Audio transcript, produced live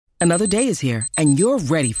Another day is here, and you're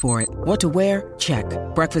ready for it. What to wear? Check.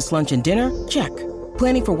 Breakfast, lunch, and dinner? Check.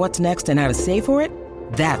 Planning for what's next and how to save for it?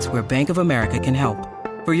 That's where Bank of America can help.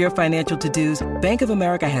 For your financial to-dos, Bank of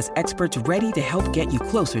America has experts ready to help get you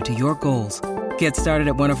closer to your goals. Get started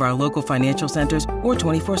at one of our local financial centers or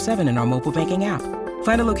 24/7 in our mobile banking app.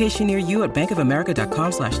 Find a location near you at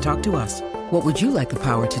bankofamerica.com/talktous. What would you like the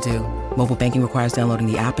power to do? Mobile banking requires downloading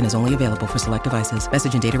the app and is only available for select devices.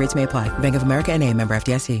 Message and data rates may apply. Bank of America N.A., member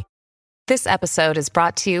FDIC. This episode is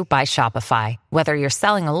brought to you by Shopify. Whether you're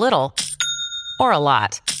selling a little or a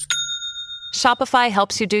lot, Shopify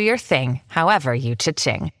helps you do your thing, however you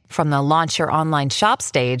cha-ching. From the launch your online shop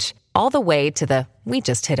stage, all the way to the we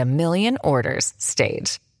just hit 1 million orders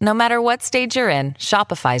stage. No matter what stage you're in,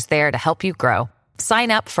 Shopify's there to help you grow.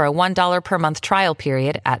 Sign up for a $1 per month trial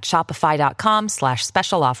period at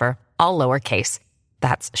shopify.com/special offer, all lowercase.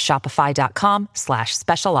 That's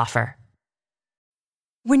shopify.com/special offer.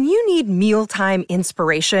 When you need mealtime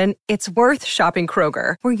inspiration, it's worth shopping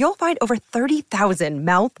Kroger, where you'll find over 30,000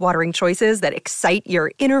 mouth-watering choices that excite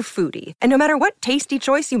your inner foodie. And no matter what tasty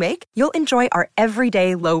choice you make, you'll enjoy our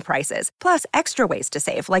everyday low prices, plus extra ways to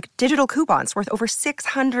save, like digital coupons worth over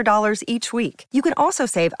 $600 each week. You can also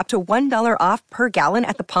save up to $1 off per gallon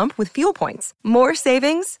at the pump with fuel points. More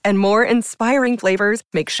savings and more inspiring flavors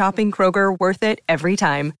make shopping Kroger worth it every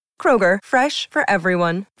time. Kroger, fresh for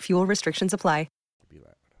everyone. Fuel restrictions apply.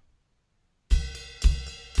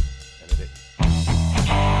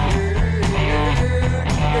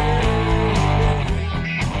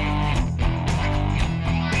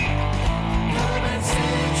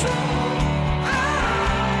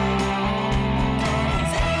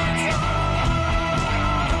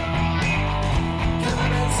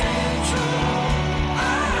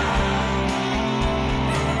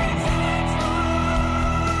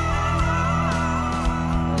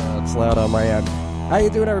 Loud on my end. How you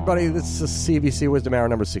doing, everybody? This is CBC Wizdumb Hour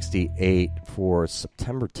number 68 for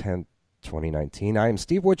September 10th, 2019. I am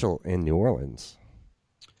Steve Witchell in New Orleans.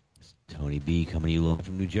 It's Tony B coming to you live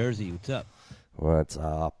from New Jersey. What's up? What's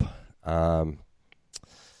up?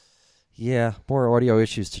 Yeah, more audio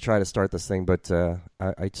issues to try to start this thing, but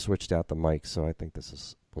I switched out the mic, so I think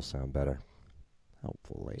this will sound better.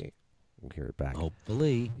 Hopefully. We'll hear it back.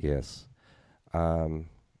 Hopefully. Yes.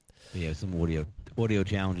 We have some audio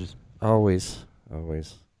challenges. Always.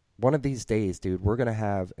 One of these days, dude, we're going to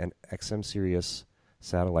have an XM Sirius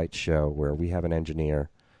satellite show where we have an engineer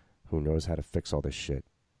who knows how to fix all this shit.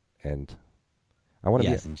 And I want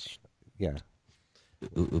to yeah.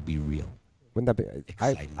 It'll be real. Wouldn't that be?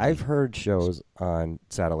 I've heard shows on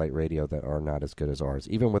satellite radio that are not as good as ours,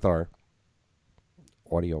 even with our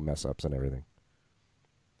audio mess-ups and everything.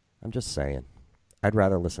 I'm just saying. I'd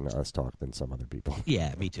rather listen to us talk than some other people.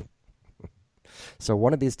 Yeah, me too. So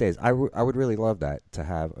one of these days, I would really love that, to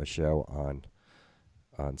have a show on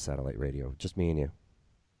satellite radio, just me and you,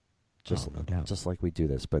 no doubt. Just like we do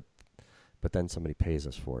this, but then somebody pays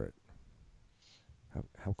us for it.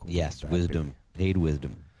 How cool? Yes, wisdom, paid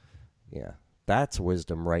wisdom. Yeah, that's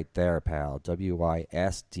wisdom right there, pal.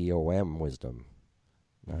 WISDOM wisdom.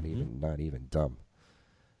 Not even dumb.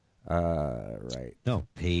 Right. No,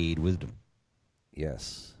 paid wisdom.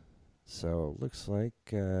 Yes. So looks like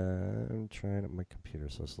I'm trying. My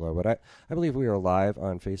computer's so slow, but I believe we are live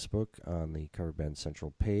on Facebook on the Cover Band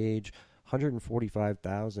Central page.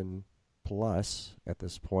 145,000 plus at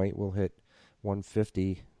this point. We'll hit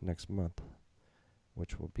 150 next month,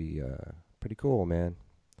 which will be pretty cool, man.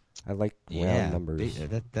 I like round numbers.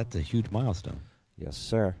 That's a huge milestone. Yes,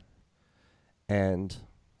 sir. And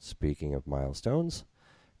speaking of milestones,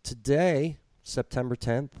 today, September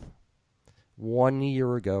 10th. 1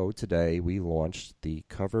 year ago today, we launched the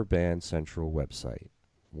Cover Band Central website.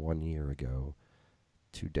 1 year ago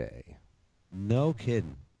today. No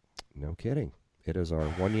kidding. No kidding. It is our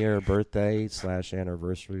 1 year birthday /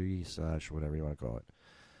 anniversary / whatever you want to call it.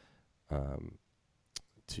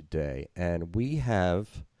 Today. And we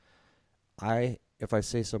have, if I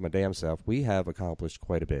say so my damn self, we have accomplished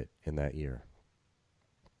quite a bit in that year.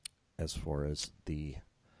 As far as the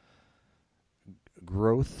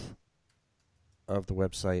growth of the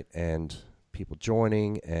website and people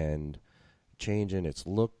joining and changing its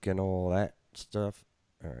look and all that stuff.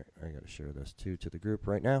 All right, I got to share this too to the group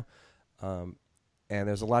right now. And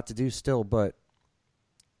there's a lot to do still, but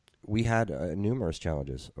we had numerous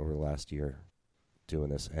challenges over the last year doing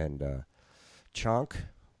this. And Chonk,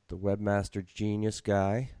 the webmaster genius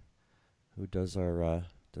guy who does our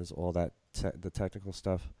does all that the technical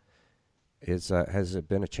stuff, has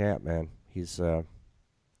been a champ, man. He's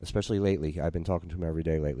especially lately. I've been talking to him every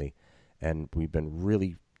day lately, and we've been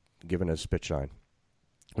really giving it a spit shine.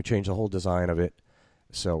 We changed the whole design of it.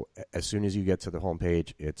 So as soon as you get to the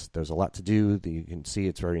homepage, there's a lot to do. You can see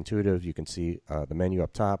it's very intuitive. You can see the menu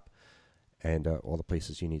up top and all the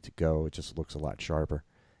places you need to go. It just looks a lot sharper.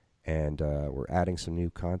 And we're adding some new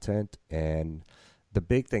content. And the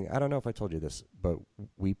big thing, I don't know if I told you this, but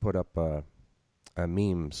we put up a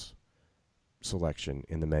memes selection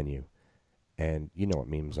in the menu. And you know what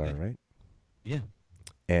memes are, right? Yeah.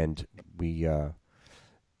 And we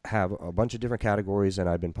have a bunch of different categories, and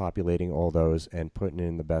I've been populating all those and putting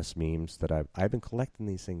in the best memes that I've been collecting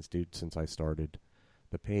these things, dude, since I started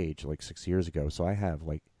the page like 6 years ago. So I have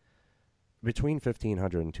like between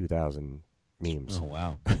 1,500 and 2,000 memes. Oh,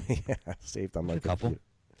 wow. Yeah, saved on my a couple. computer.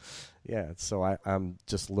 Yeah, so I'm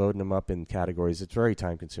just loading them up in categories. It's very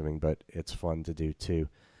time consuming, but it's fun to do too.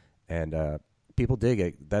 And people dig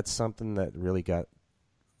it. That's something that really got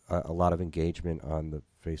a lot of engagement on the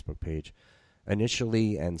Facebook page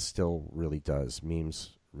initially, and still really does. Memes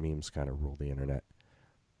kind of rule the internet.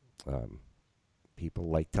 People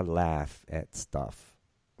like to laugh at stuff.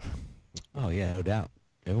 Oh, yeah, no doubt.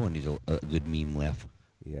 Everyone needs a good meme laugh.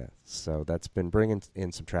 Yeah, so that's been bringing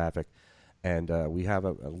in some traffic, and we have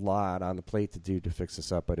a lot on the plate to do to fix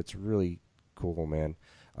this up, but it's really cool, man.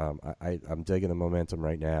 I'm digging the momentum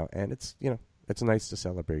right now, and it's nice to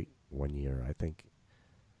celebrate 1 year. I think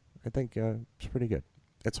it's pretty good.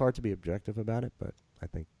 It's hard to be objective about it, but I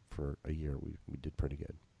think for a year we did pretty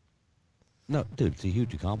good. No, dude, it's a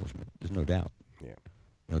huge accomplishment. There's no doubt. Yeah.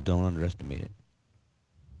 Don't underestimate it.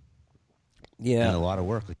 Yeah. And a lot of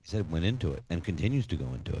work, like you said, went into it and continues to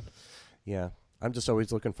go into it. Yeah. I'm just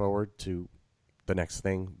always looking forward to the next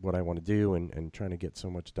thing, what I want to do, and trying to get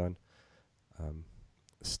so much done.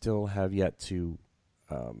 Still have yet to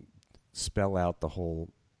spell out the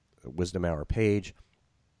whole Wizdumb Hour page,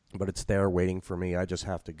 but it's there waiting for me. I just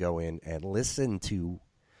have to go in and listen to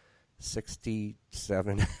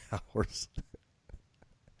 67 hours.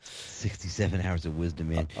 67 hours of wisdom,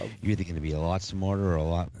 man. You're either going to be a lot smarter or a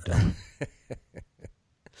lot dumber.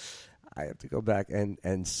 I have to go back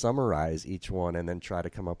and summarize each one and then try to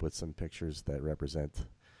come up with some pictures that represent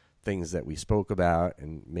things that we spoke about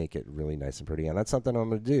and make it really nice and pretty. And that's something I'm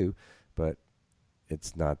going to do, but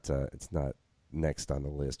it's not next on the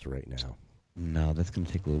list right now. No, that's going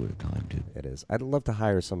to take a little bit of time, too. It is. I'd love to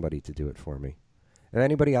hire somebody to do it for me. If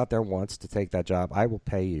anybody out there wants to take that job, I will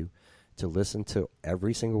pay you to listen to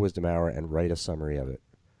every single Wizdumb Hour and write a summary of it.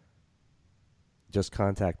 Just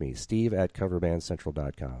contact me,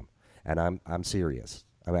 steve@coverbandcentral.com. And I'm serious.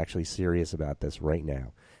 I'm actually serious about this right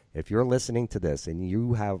now. If you're listening to this and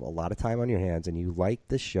you have a lot of time on your hands and you like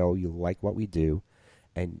the show, you like what we do,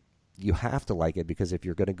 and you have to like it, because if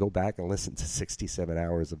you're going to go back and listen to 67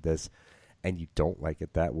 hours of this and you don't like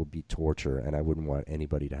it, that would be torture, and I wouldn't want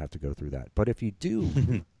anybody to have to go through that. But if you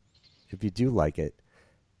do, if you do like it,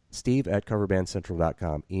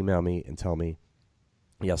 steve@coverbandcentral.com. Email me and tell me,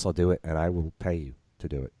 yes, I'll do it, and I will pay you to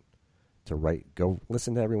do it. Go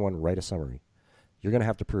listen to everyone, write a summary. You're going to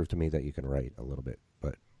have to prove to me that you can write a little bit,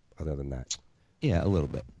 but other than that. Yeah, a little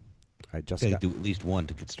bit. I just got to do at least one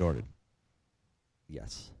to get started.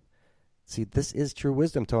 Yes. See, this is true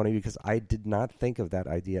wisdom, Tony, because I did not think of that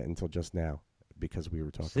idea until just now, because we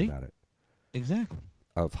were talking about it. Exactly.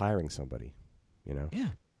 Of hiring somebody, Yeah.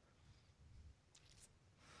 It's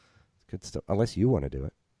good stuff. Unless you want to do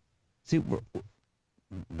it. See,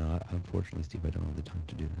 no, unfortunately, Steve, I don't have the time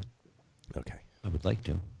to do that. Okay. I would like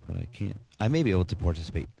to, but I can't. I may be able to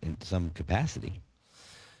participate in some capacity.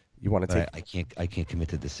 You want to take? I can't commit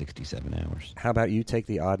to the 67 hours. How about you take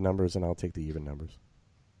the odd numbers and I'll take the even numbers?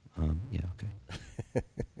 Yeah, okay.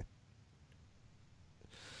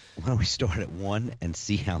 Why don't we start at 1 and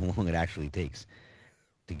see how long it actually takes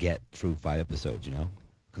to get through 5 episodes?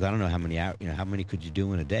 Because I don't know how many hours. How many could you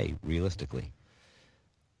do in a day, realistically?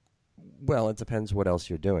 Well, it depends what else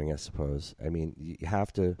you're doing, I suppose. I mean, you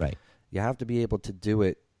have to. Right. You have to be able to do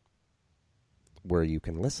it where you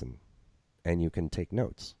can listen and you can take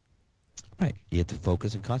notes. Right. You have to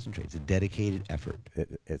focus and concentrate. It's a dedicated effort.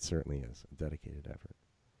 It certainly is a dedicated effort.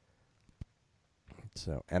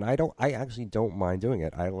 So, and I actually don't mind doing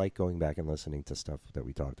it. I like going back and listening to stuff that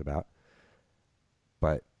we talked about.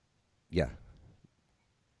 But yeah,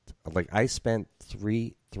 like I spent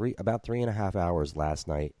about 3.5 hours last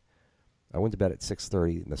night. I went to bed at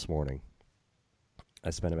 6:30 this morning. I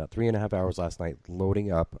spent about 3.5 hours last night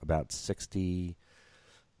loading up about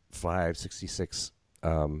 66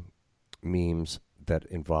 memes that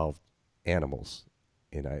involved animals,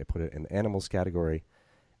 and I put it in the animals category,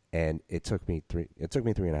 and it took me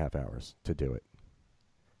 3.5 hours to do it.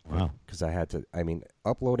 Wow! Because I had to. I mean,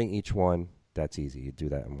 uploading each one, that's easy. You do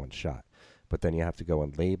that in one shot, but then you have to go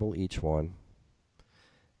and label each one,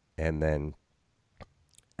 and then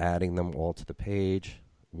adding them all to the page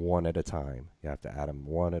one at a time. You have to add them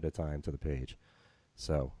one at a time to the page.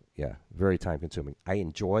 So, yeah, very time consuming. I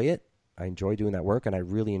enjoy it. I enjoy doing that work, and I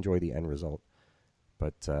really enjoy the end result.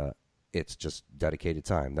 But it's just dedicated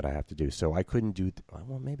time that I have to do. So I couldn't do...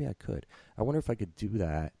 well, maybe I could. I wonder if I could do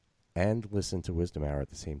that and listen to Wizdumb Hour at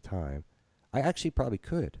the same time. I actually probably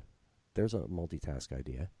could. There's a multitask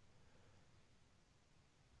idea.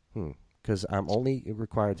 Because I'm only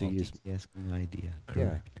required to use... Multitasking idea,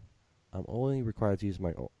 correct. Yeah. I'm only required to use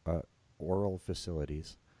my oral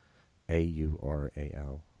facilities,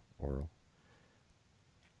 AURAL, oral,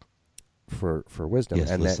 for Wizdumb.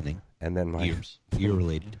 Yes, and listening. And then my ears, ear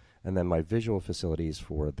related. And then my visual facilities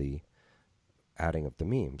for the adding of the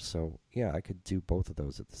memes. So yeah, I could do both of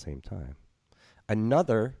those at the same time.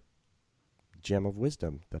 Another gem of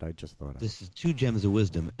wisdom that I just thought of. This is 2 gems of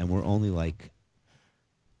wisdom, and we're only like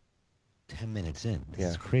 10 minutes in.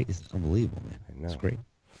 This is great. This is unbelievable, man. I know. It's great.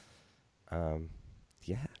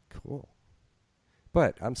 Yeah, cool.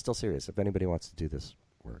 But I'm still serious. If anybody wants to do this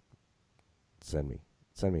work, send me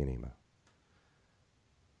an email,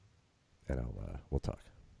 and we'll talk.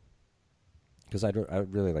 Because I'd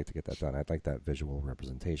really like to get that done. I'd like that visual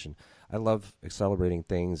representation. I love celebrating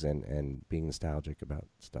things and being nostalgic about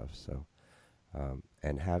stuff. So,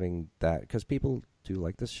 and having that, because people do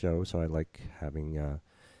like this show, so I like having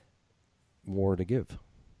more to give.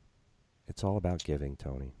 It's all about giving,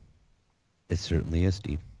 Tony. It certainly is,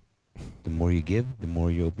 Steve. The more you give, the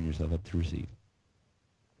more you open yourself up to receive.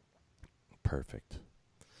 Perfect.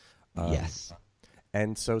 Yes.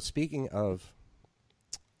 And so speaking of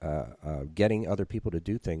getting other people to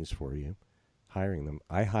do things for you, hiring them,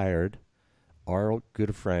 I hired our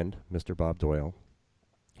good friend, Mr. Bob Doyle,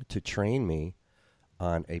 to train me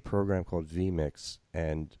on a program called vMix,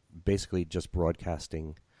 and basically just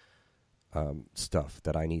broadcasting stuff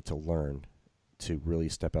that I need to learn to really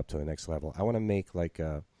step up to the next level. I want to make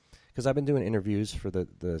because I've been doing interviews for the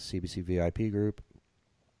CBC VIP group,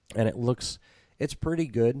 and it's pretty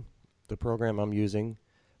good, the program I'm using,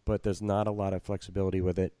 but there's not a lot of flexibility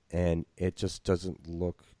with it, and it just doesn't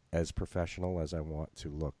look as professional as I want to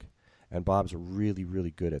look. And Bob's really, really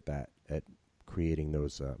good at that, at creating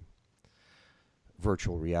those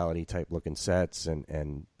virtual reality type looking sets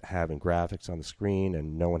and having graphics on the screen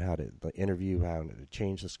and knowing how to interview, how to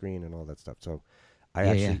change the screen and all that stuff. So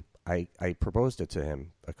I proposed it to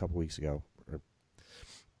him a couple weeks ago, or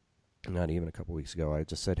not even a couple weeks ago. I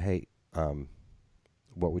just said, hey,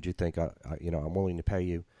 what would you think? I'm willing to pay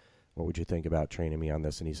you. What would you think about training me on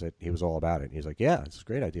this? And he said he was all about it. He's like, yeah, it's a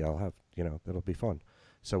great idea. I'll have, it'll be fun.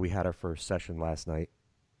 So we had our first session last night,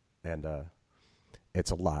 and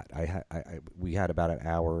it's a lot. We had about an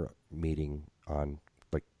hour meeting on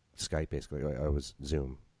like Skype, basically. It was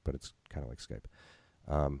Zoom, but it's kind of like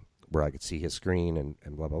Skype, where I could see his screen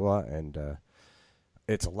and blah blah blah. And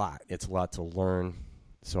it's a lot. It's a lot to learn.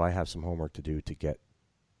 So I have some homework to do to get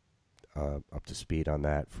up to speed on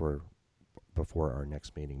that before our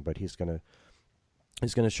next meeting. But he's gonna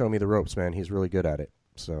show me the ropes, man. He's really good at it.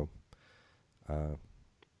 So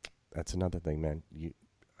that's another thing, man.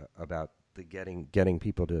 About the getting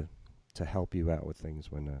people to help you out with things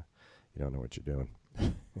when you don't know what you're doing.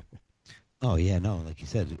 Oh yeah, no, like you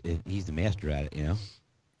said, he's the master at it,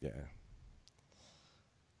 Yeah,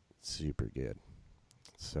 super good.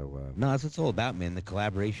 So no, that's what it's all about, man. The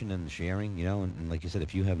collaboration and the sharing, and like you said,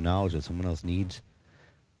 if you have knowledge that someone else needs,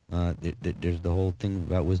 there's the whole thing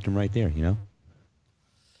about wisdom right there,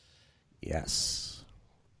 Yes.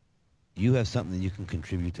 You have something that you can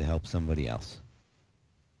contribute to help somebody else.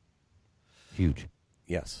 Huge.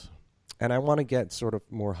 Yes. And I want to get sort of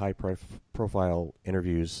more high-profile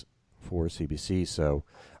interviews for CBC, so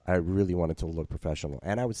I really wanted to look professional.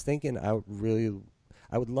 And I was thinking I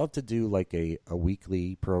would love to do like a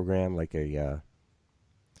weekly program, like a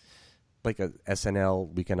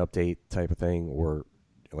SNL Weekend Update type of thing, or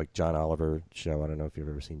like John Oliver show. I don't know if you've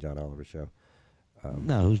ever seen John Oliver's show.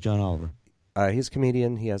 No, who's John Oliver? He's a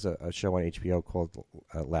comedian. He has a show on HBO called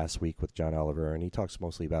Last Week with John Oliver, and he talks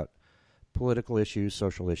mostly about political issues,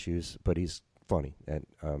 social issues, but he's funny. And,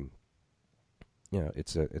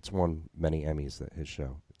 it's won many Emmys, his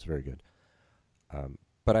show. It's very good.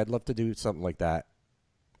 But I'd love to do something like that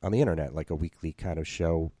on the internet, like a weekly kind of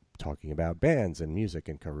show talking about bands and music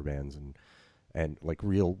and cover bands and like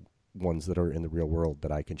real ones that are in the real world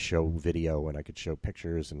that I can show video and I could show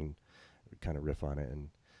pictures and kind of riff on it and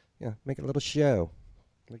make a little show,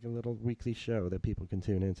 like a little weekly show that people can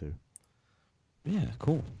tune into. Yeah,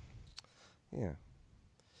 cool. Yeah.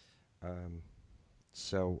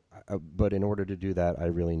 But in order to do that, I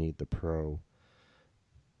really need the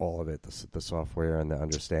all of it, the software and the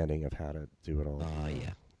understanding of how to do it all.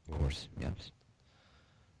 Yeah. course. Yes.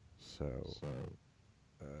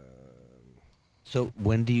 So,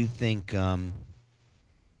 when do you think?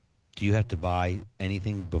 Do you have to buy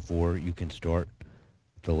anything before you can start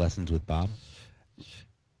the lessons with Bob?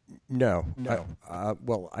 No.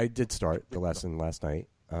 Well, I did start the lesson last night,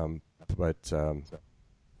 but do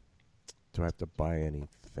I have to buy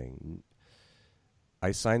anything?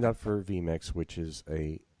 I signed up for vMix, which is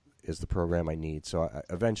the program I need. So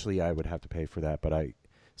eventually I would have to pay for that, but I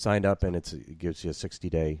signed up, and it gives you a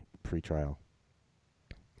 60-day pre-trial.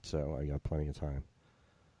 So I got plenty of time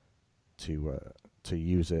to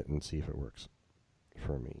use it and see if it works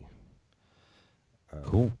for me.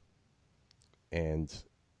 Cool. And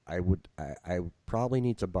I would probably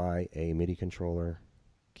need to buy a MIDI controller,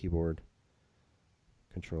 keyboard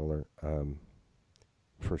controller,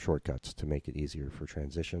 for shortcuts to make it easier for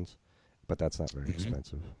transitions, but that's not very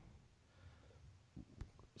expensive.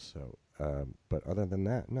 So, but other than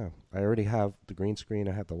that, no. I already have the green screen.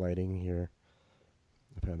 I have the lighting here.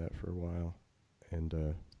 I've had that for a while,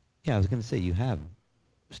 and yeah, I was going to say you have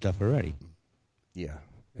stuff already. Yeah,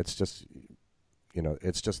 it's just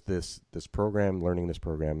it's just this program, learning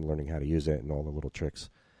how to use it, and all the little tricks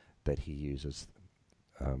that he uses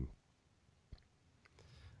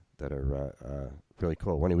that are really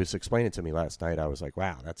cool. When he was explaining it to me last night, I was like,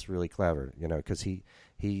 wow, that's really clever, because he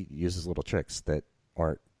uses little tricks that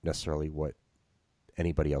aren't necessarily what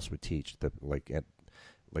anybody else would teach.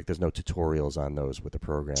 Like there's no tutorials on those with the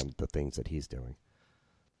program, the things that he's doing.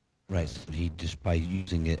 Right. So he just by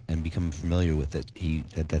using it and becoming familiar with it,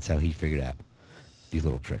 that's how he figured out these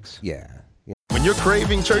little tricks. Yeah. When you're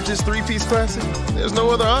craving Church's three-piece classic, there's no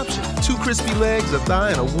other option. 2 crispy legs, a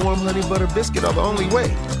thigh, and a warm honey butter biscuit are the only way.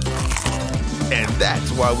 And that's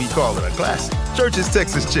why we call it a classic. Church's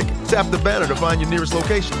Texas Chicken. Tap the banner to find your nearest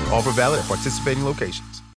location. Offer valid at participating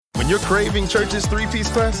locations. When you're craving Church's three-piece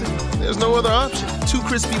classic, there's no other option. 2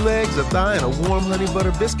 crispy legs, a thigh, and a warm honey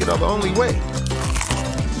butter biscuit are the only way.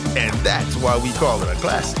 And that's why we call it a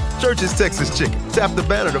classic. Church's Texas Chicken. Tap the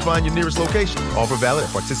banner to find your nearest location. Offer valid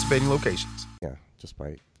at participating locations. Yeah, just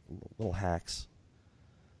by little hacks,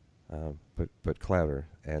 but clever,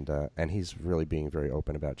 and he's really being very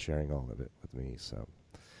open about sharing all of it with me. So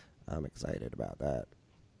I'm excited about that.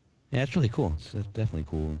 Yeah, it's really cool. It's definitely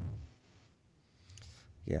cool.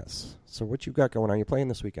 Yes. So what you got going on? You playing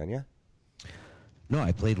this weekend? Yeah. No,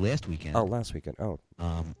 I played last weekend. Oh, last weekend. Oh.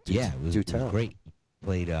 Yeah, it was great.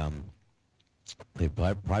 Played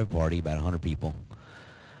private party, about 100 people.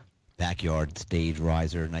 Backyard, stage,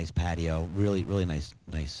 riser, nice patio. Really, really nice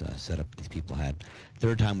setup these people had.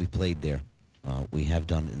 Third time we played there. We have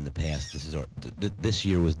done it in the past. This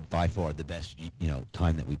year was by far the best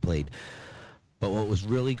time that we played. But what was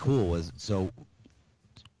really cool was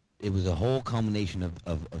it was a whole combination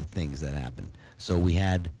of things that happened. So we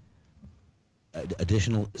had an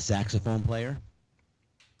additional saxophone player.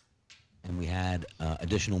 And we had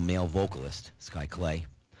additional male vocalist, Sky Clay.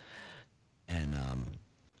 And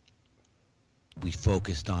we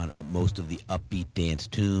focused on most of the upbeat dance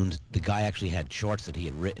tunes. The guy actually had charts that he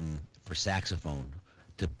had written for saxophone,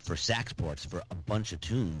 for sax parts, for a bunch of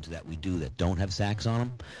tunes that we do that don't have sax on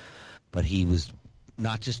them. But he was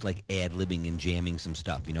not just like ad-libbing and jamming some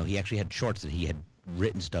stuff. He actually had charts that he had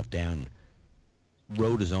written stuff down,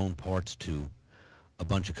 wrote his own parts to a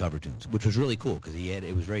bunch of cover tunes, which was really cool because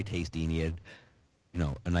it was very tasty, and he had,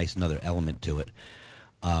 a nice another element to it.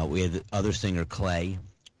 We had the other singer, Clay,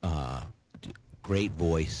 great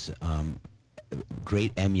voice,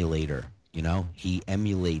 great emulator. He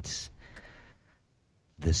emulates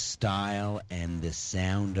the style and the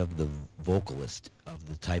sound of the vocalist of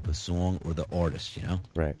the type of song or the artist.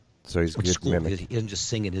 Right. So he's Which good mimic. He doesn't just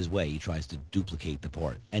sing it his way. He tries to duplicate the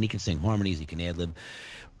part, and he can sing harmonies. He can ad-lib.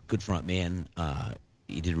 Good front man.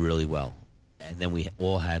 He did really well. And then we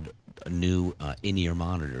all had a new in-ear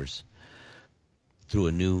monitors through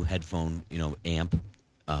a new headphone, amp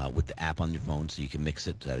with the app on your phone, so you can mix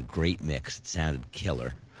it. It had a great mix. It sounded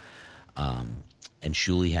killer. And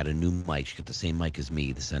Shuli had a new mic. She got the same mic as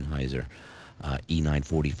me, the Sennheiser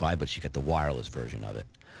E945, but she got the wireless version of it.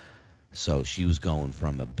 So she was going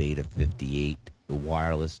from a Beta 58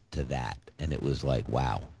 wireless to that, and it was like,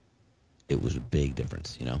 wow. It was a big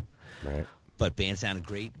difference, Right. But band sounded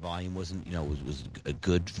great. Volume wasn't, was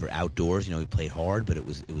good for outdoors. We played hard, but it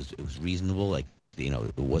was reasonable. Like,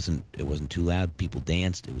 it wasn't too loud. People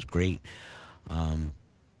danced. It was great.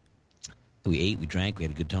 We ate, we drank, we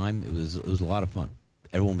had a good time. It was a lot of fun.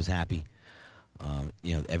 Everyone was happy.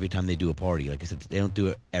 Every time they do a party, like I said, they don't do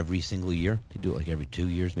it every single year. They do it like every 2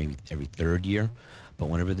 years, maybe every third year. But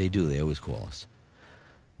whenever they do, they always call us.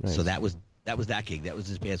 Nice. So that was that was that gig. That was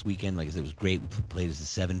this past weekend. Like I said, it was great. We played as a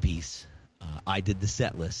 7-piece. I did the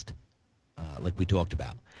set list, like we talked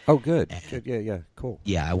about. Oh, good. And, Good. Yeah, cool.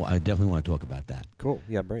 Yeah, I definitely want to talk about that. Cool.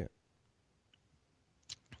 Yeah, bring it.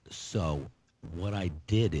 So what I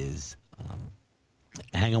did is,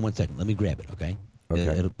 hang on one second. Let me grab it, okay?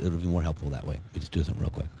 Okay. It'll be more helpful that way. We just do something real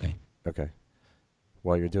quick, okay? Okay.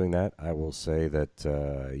 While you're doing that, I will say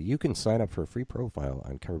that you can sign up for a free profile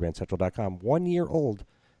on CoverBandCentral.com. 1 year old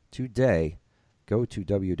today. Go to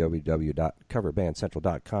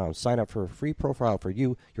www.coverbandcentral.com. Sign up for a free profile for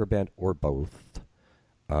you, your band, or both.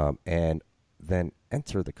 And then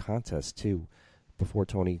enter the contest, too. Before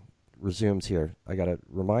Tony resumes here, I got to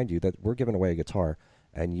remind you that we're giving away a guitar,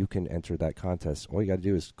 and you can enter that contest. All you got to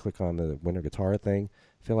do is click on the winner guitar thing,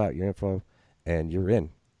 fill out your info, and you're in.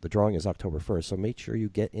 The drawing is October 1st, so make sure you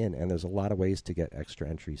get in. And there's a lot of ways to get extra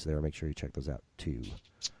entries there. Make sure you check those out, too.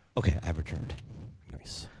 Okay, I've returned.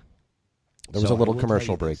 Nice. There was a little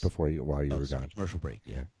commercial break while you were gone. Commercial break,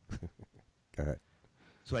 yeah. Go ahead.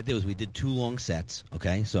 So what I did was we did 2 long sets,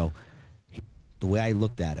 okay? So the way I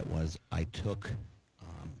looked at it was I took,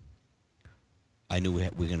 I knew we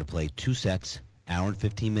were going to play 2 sets, hour and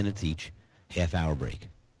 15 minutes each, half-hour break.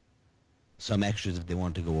 Some extras if they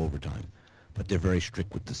wanted to go overtime. But they're very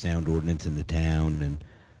strict with the sound ordinance in the town and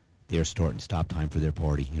their start and stop time for their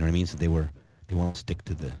party. You know what I mean? So they want to stick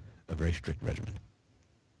to a very strict regimen.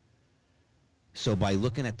 So by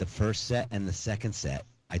looking at the first set and the second set,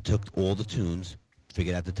 I took all the tunes,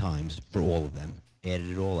 figured out the times for all of them,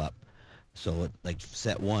 added it all up. So like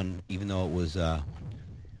set 1, even though it was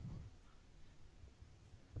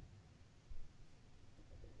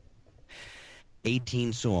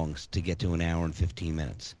 18 songs to get to an hour and 15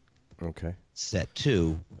 minutes. Okay. Set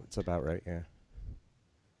 2. That's about right, yeah.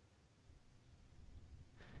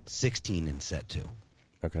 16 in set 2.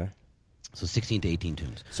 Okay. So 16 to 18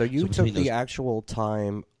 tunes. So you took the actual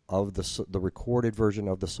time of the recorded version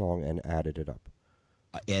of the song and added it up?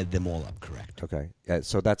 I add them all up, correct. Okay.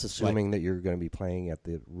 So that's assuming that you're going to be playing at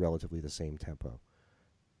relatively the same tempo.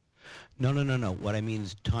 No. What I mean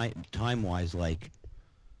is time-wise, like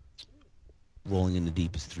Rolling in the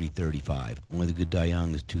Deep is 3:35. Only the Good Die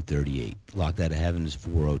Young is 2:38. Locked Out of Heaven is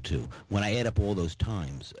 4:02. When I add up all those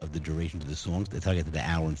times of the duration of the songs, that's how I get to the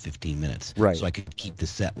hour and 15 minutes. Right. So I could keep the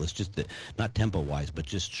set list, just not tempo-wise, but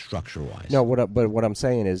just structure-wise. No, what I'm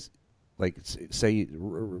saying is, like, say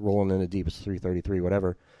Rolling in the Deep is 3:33,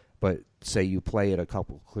 whatever, but say you play it a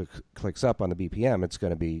couple clicks up on the BPM, it's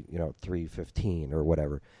going to be 3:15 or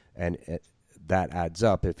whatever, and that adds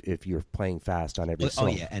up if you're playing fast on every song.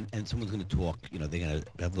 Oh, yeah, and someone's going to talk. They're going to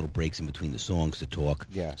have little breaks in between the songs to talk.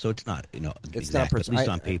 Yeah. So it's not, it's exact, not precise. at least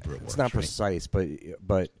on paper it works. It's not right? precise,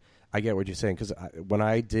 but I get what you're saying, because when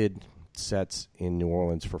I did sets in New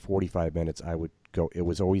Orleans for 45 minutes, I would go. It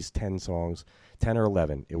was always 10 songs, 10 or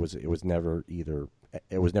 11. It was never either.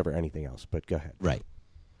 It was never anything else. But go ahead. Right.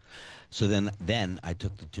 So then I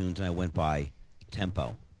took the tunes and I went by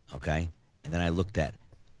tempo, okay, and then I looked at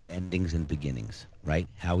endings and beginnings, right?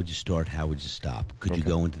 How would you start? How would you stop? Could you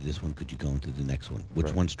go into this one? Could you go into the next one?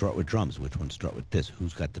 Which one start with drums? Which one start with this?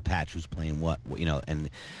 Who's got the patch? Who's playing what? And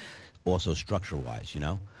also structure-wise,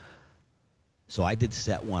 So I did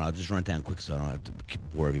set 1. I'll just run it down quick so I don't have to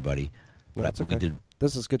bore everybody. No, that's okay.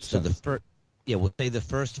 This is good stuff. So we'll say the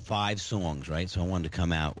first 5 songs, right? So I wanted to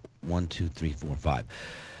come out 1, 2, 3, 4, 5.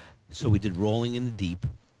 So we did Rolling in the Deep,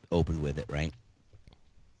 opened with it, right?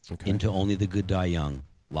 Okay. Into Only the Good Die Young.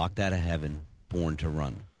 Locked Out of Heaven, Born to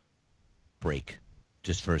Run. Break.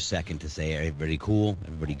 Just for a second to say, everybody cool,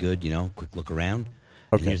 everybody good, quick look around.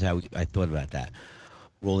 Okay. And here's how I thought about that.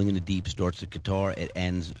 Rolling in the Deep starts the guitar, it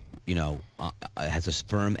ends, it has a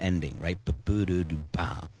firm ending, right?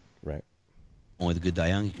 Ba-boo-doo-doo-ba. Right. Only the Good Die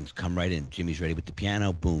Young, you can come right in. Jimmy's ready with the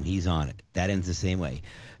piano, boom, he's on it. That ends the same way.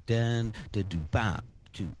 Dun, da, do, ba,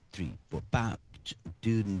 2, 3, 4, ba.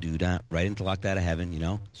 Do-do-da, right into Locked Out of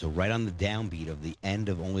Heaven, So right on the downbeat of the end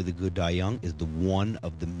of Only the Good Die Young is the one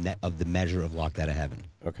of the measure of Locked Out of Heaven.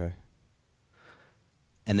 Okay.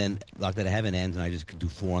 And then Locked Out of Heaven ends, and I just do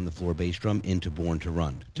 4 on the floor bass drum into Born to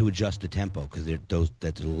Run to adjust the tempo, because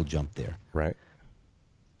that's a little jump there. Right.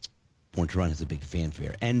 Born to Run has a big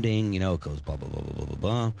fanfare ending, it goes blah, blah, blah, blah, blah, blah,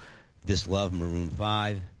 blah. This Love, Maroon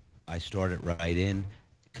 5, I start it right in.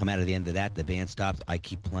 Come out of the end of that, the band stops. I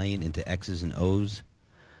keep playing into X's and O's.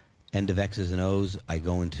 End of X's and O's, I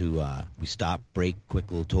go into, we stop, break, quick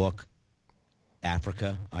little talk.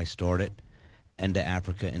 Africa, I start it. End of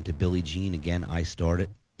Africa into Billie Jean, again, I start it.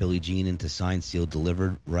 Billie Jean into Signed, Sealed,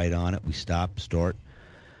 Delivered, right on it. We stop, start.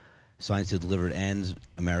 Signed, Sealed, Delivered ends,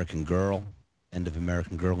 American Girl. End of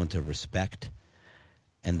American Girl into Respect.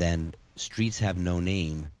 And then Streets Have No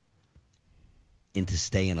Name into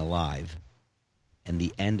Staying Alive. And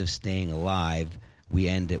the end of Staying Alive, we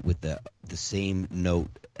end it with the same note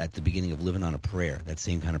at the beginning of Living on a Prayer, that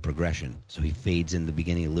same kind of progression. So he fades in the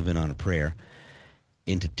beginning of Living on a Prayer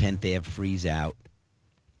into 10th Ave Freeze Out,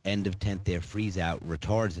 end of 10th Ave Freeze Out,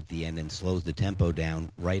 retards at the end and slows the tempo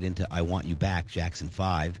down right into I Want You Back, Jackson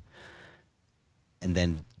 5, and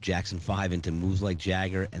then Jackson 5 into Moves Like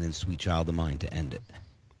Jagger, and then Sweet Child of Mine to end it.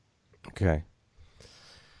 Okay.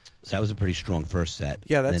 So that was a pretty strong first set.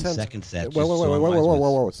 Yeah, that then sounds... second set.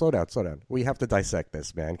 Whoa. Slow down. We have to dissect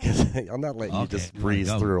this, man, because I'm not letting you just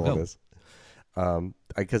breeze through all this.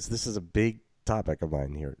 Because this is a big topic of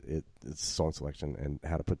mine here. It's song selection and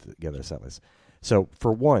how to put together a set list. So,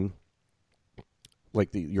 for one, like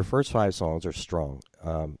your first 5 songs are strong.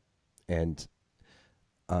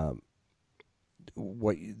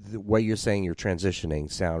 What the way you're saying you're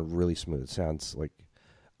transitioning sound really smooth. It sounds like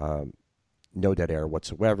no dead air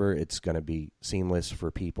whatsoever. It's going to be seamless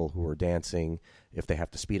for people who are dancing. If they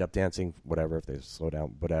have to speed up dancing, whatever. If they slow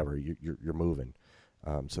down, whatever. You're moving.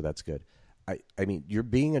 So that's good. I mean, you're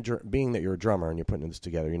being that you're a drummer and you're putting this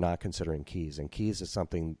together. You're not considering keys, and keys is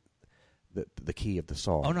something that the key of the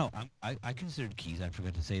song. Oh no, I considered keys. I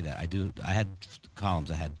forgot to say that. I had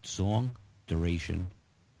columns. I had song, duration,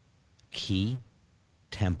 key,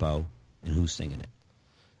 tempo, and who's singing it.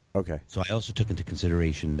 Okay. So I also took into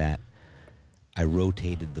consideration that I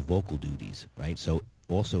rotated the vocal duties, right? So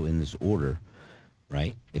also in this order,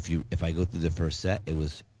 right? If I go through the first set, it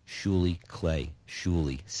was Shuley, Clay,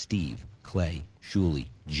 Shuley, Steve, Clay, Shuley,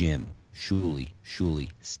 Jim, Shuley,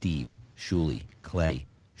 Steve, Shuley, Clay,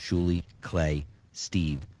 Shuley, Clay,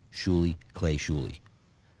 Steve, Shuley, Clay, Shuley.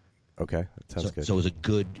 Okay, that sounds good. So it was a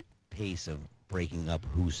good pace of breaking up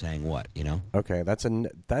who sang what, you know? Okay, that's an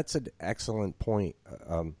excellent point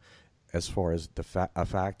as far as a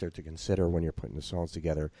factor to consider when you're putting the songs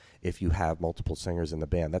together. If you have multiple singers in the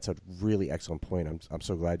band, that's a really excellent point. I'm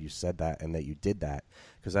so glad you said that and that you did that,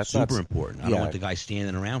 because that's super important. I don't want the guy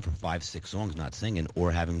standing around for 5-6 songs not singing,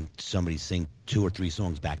 or having somebody sing 2 or 3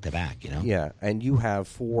 songs back to back. You know? Yeah, and you have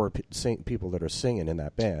 4 people that are singing in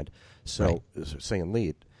that band, so singing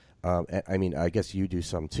lead. I mean, I guess you do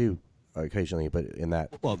some too occasionally, but in that.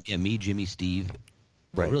 Well, yeah, me, Jimmy, Steve.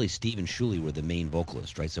 Well, really, Steve and Shuley were the main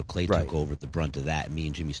vocalists, right? So Clay took over the brunt of that, and me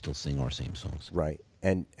and Jimmy still sing our same songs. Right.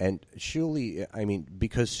 And Shuley, I mean,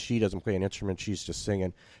 because she doesn't play an instrument, she's just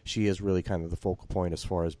singing, she is really kind of the focal point as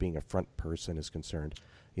far as being a front person is concerned.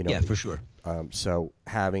 You know, yeah, for sure. So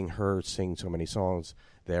having her sing so many songs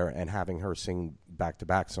there and having her sing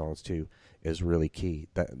back-to-back songs, too, is really key.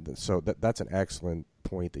 That's an excellent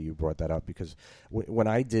point that you brought that up, because when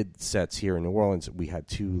I did sets here in New Orleans, we had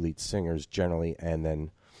 2 lead singers generally, and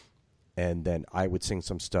then I would sing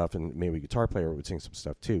some stuff, and maybe a guitar player would sing some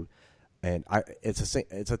stuff too. And it's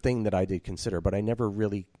a thing that I did consider, but I never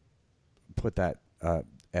really put that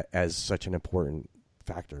as such an important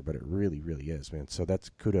factor. But it really, really is, man. So that's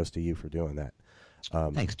kudos to you for doing that.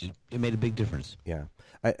 Thanks, dude. It made a big difference. Yeah.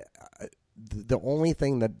 The only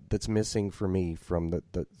thing that's missing for me from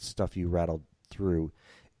the stuff you rattled through,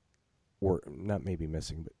 or not maybe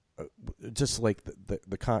missing, but just like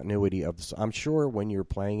the continuity of the, I'm sure when you're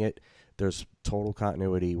playing it, there's total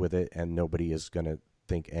continuity with it, and nobody is going to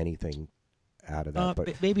think anything out of that.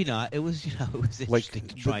 But maybe not. It was, it was interesting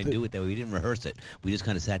to try and do it that way. We didn't rehearse it. We just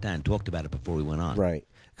kind of sat down and talked about it before we went on. Right.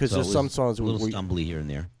 Because there's some songs a little stumbly here and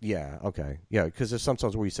there. Yeah. Okay. Yeah. Because there's some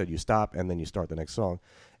songs where you said you stop and then you start the next song,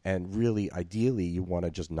 and really, ideally, you want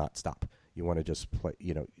to just not stop. You want to just play.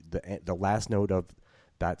 You know, the last note of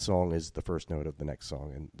that song is the first note of the next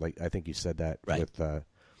song, and like I think you said that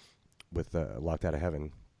with "Locked Out of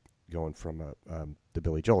Heaven," going from the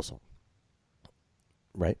Billy Joel song,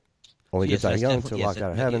 right? Only Good Die Young to "Locked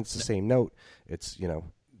Out of Heaven." It's the same note. It's, you know,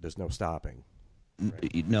 there's no stopping.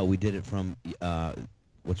 Right? No, we did it from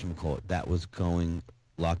whatchamacallit. That was going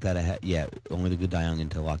Locked Out of Heaven. Yeah, Only the Good Die Young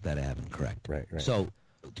into Locked Out of Heaven. Correct. Right. So,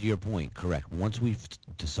 to your point, correct. Once we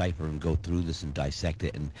decipher and go through this and dissect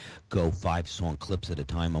it and go 5 song clips at a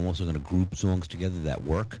time, I'm also going to group songs together that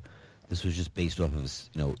work. This was just based off of,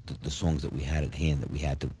 you know, the songs that we had at hand that we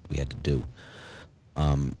had to do.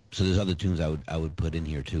 So there's other tunes I would put in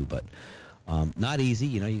here too, but not easy.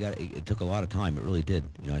 You know, it took a lot of time. It really did.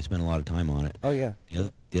 You know, I spent a lot of time on it. Oh yeah.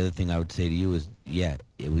 The other thing I would say to you is,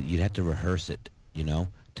 you'd have to rehearse it, you know,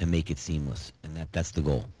 to make it seamless, and that's the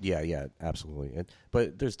goal. Yeah, absolutely.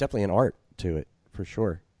 But there's definitely an art to it for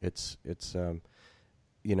sure. It's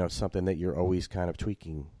you know, something that you're always kind of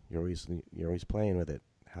tweaking. You're always playing with it.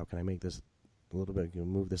 How can I make this a little bit? You know,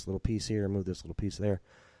 move this little piece here, move this little piece there.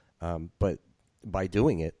 But by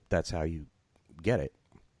doing it, that's how you get it.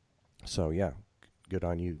 So yeah, good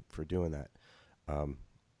on you for doing that.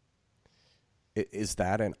 Is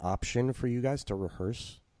that an option for you guys to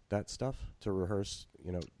rehearse that stuff? To rehearse,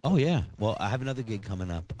 Oh yeah. Well, I have another gig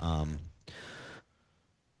coming up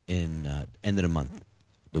in end of the month,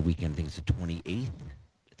 the weekend. I think it's the 28th.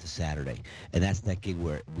 It's a Saturday, and that's that gig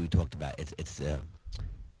where we talked about. It's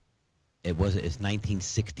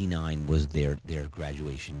 1969 was their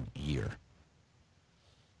graduation year.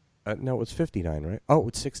 No, it's 59, right? Oh,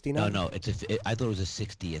 it's 69? No, I thought it was a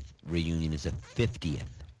 60th reunion. It's a 50th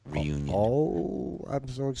reunion. Oh, I'm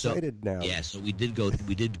so excited now. Yeah, so we did go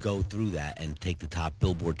through that and take the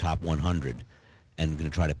Billboard Top 100, and going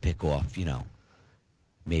to try to pick off,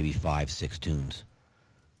 maybe 5-6 tunes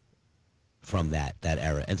from that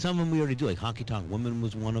era. And some of them we already do, like Honky Tonk Woman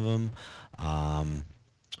was one of them.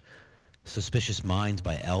 Suspicious Minds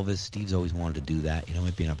by Elvis. Steve's always wanted to do that.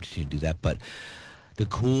 Might be an opportunity to do that. But the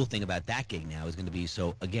cool thing about that gig now is going to be,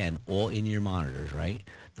 so again, all in-ear monitors, right?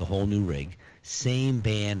 The whole new rig. Same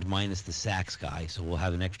band minus the sax guy, so we'll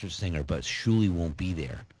have an extra singer, but Shuli won't be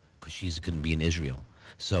there because she's going to be in Israel.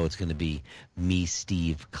 So it's going to be me,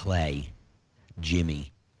 Steve, Clay,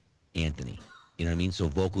 Jimmy, Anthony. You know what I mean? So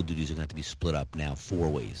vocal duties are going to have to be split up now 4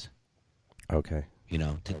 ways. Okay.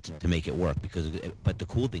 To make it work. But the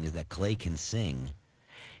cool thing is that Clay can sing.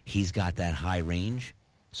 He's got that high range,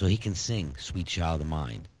 so he can sing Sweet Child of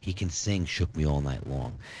Mine. He can sing Shook Me All Night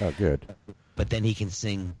Long. Oh, good. But then he can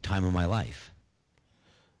sing Time of My Life.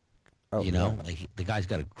 Oh, the guy's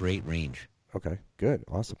got a great range. Okay, good,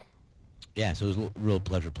 awesome. Yeah, so it was a real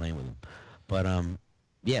pleasure playing with him. But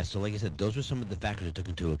yeah, so like I said, those were some of the factors I took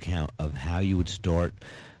into account of how you would start,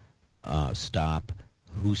 stop,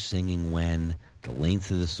 who's singing when, the length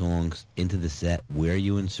of the songs into the set, where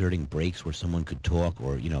you inserting breaks where someone could talk,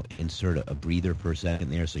 or insert a breather for a second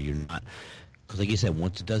there, so you're not, because like you said,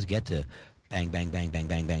 once it does get to bang, bang, bang, bang,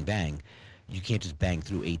 bang, bang, bang, you can't just bang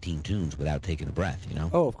through 18 tunes without taking a breath,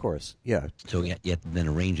 Oh, of course, yeah. So you have to then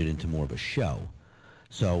arrange it into more of a show.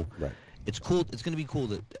 So right. It's cool. It's going to be cool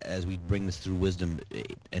that as we bring this through Wisdom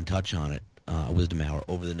and touch on it, Wizdumb Hour,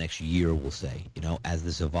 over the next year, we'll say, as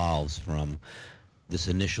this evolves from this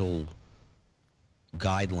initial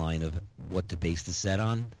guideline of what to base the set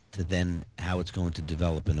on to then how it's going to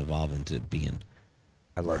develop and evolve into being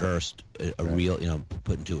rehearsed, a real,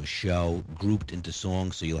 put into a show, grouped into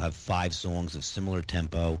songs, so you'll have 5 songs of similar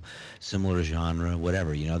tempo, similar genre,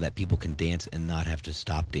 whatever, that people can dance and not have to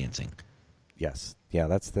stop dancing. Yes. Yeah,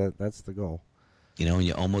 that's the goal. And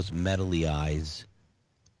you almost medley-ize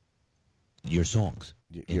your songs.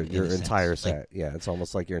 Your entire set. Yeah, it's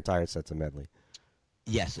almost like your entire set's a medley.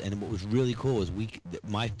 Yes, and what was really cool is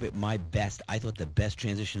I thought the best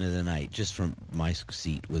transition of the night, just from my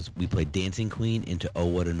seat, was we played Dancing Queen into Oh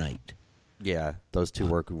What a Night. Yeah, those two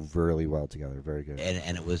work really well together. Very good.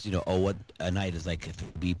 And it was, Oh What a Night is like a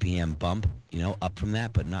BPM bump, up from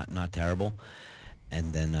that, but not terrible.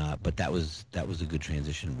 And then, but that was a good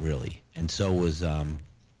transition, really. And so was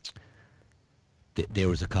there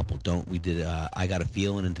was a couple. We did I Got a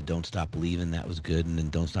Feeling into Don't Stop Believing. That was good. And then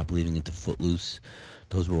Don't Stop Believing into Footloose.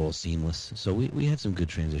 Those were all seamless. So we had some good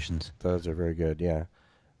transitions. Those are very good, yeah.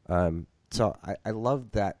 So I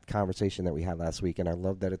love that conversation that we had last week, and I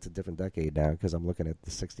love that it's a different decade now because I'm looking at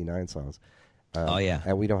the 69 songs. Oh, yeah.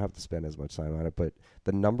 And we don't have to spend as much time on it, but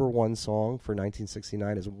the number one song for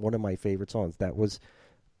 1969 is one of my favorite songs. That was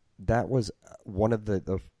one of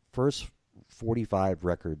the first 45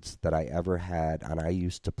 records that I ever had, and I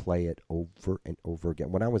used to play it over and over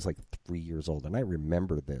again when I was like 3 years old, and I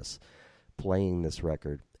remember this, playing this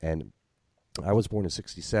record. And I was born in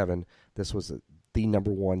 67. This was the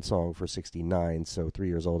number one song for 69, so 3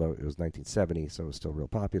 years old, it was 1970, so it was still real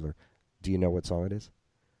popular. Do you know what song it is?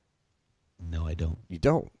 No, I don't. You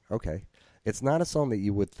don't? Okay. It's not a song that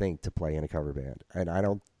you would think to play in a cover band, and I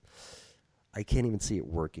can't even see it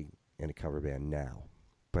working in a cover band now,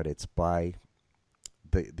 but it's by,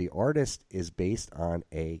 the artist is based on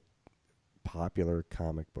a popular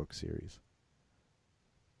comic book series.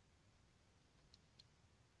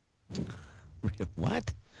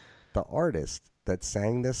 What? The artist that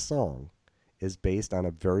sang this song is based on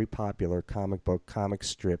a very popular comic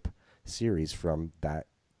strip series from that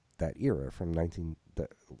era, from the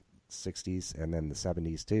 60s and then the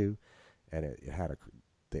 70s too, and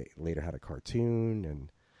they later had a cartoon and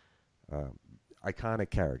iconic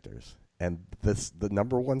characters. And the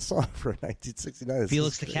number one song for 1969 is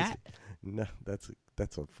Felix the Cat? No, that's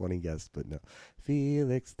a funny guess, but no.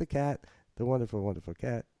 Felix the Cat, the wonderful, wonderful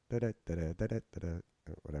cat.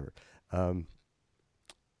 Whatever.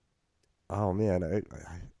 Oh man,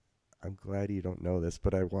 I'm glad you don't know this,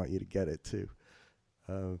 but I want you to get it too.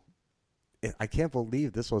 I can't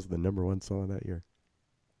believe this was the number one song that year.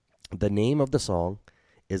 The name of the song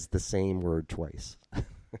is the same word twice.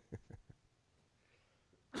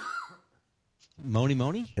 Moni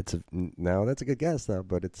Moni? No, that's a good guess though,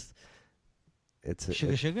 but it's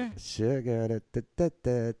Sugar Sugar? Sugar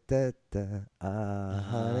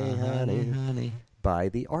honey honey by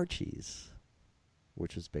the Archies,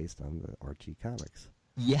 which is based on the Archie comics.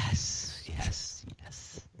 Yes.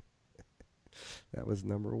 That was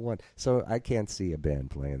number 1. So I can't see a band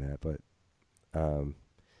playing that, but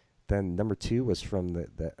then number 2 was from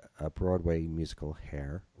the Broadway musical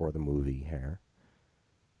Hair, or the movie Hair.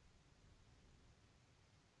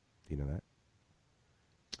 Do you know that?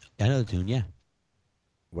 I know the tune, yeah.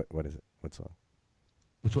 What is it? What song?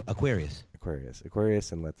 Which one? Aquarius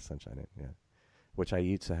and Let the Sunshine In, yeah. Which I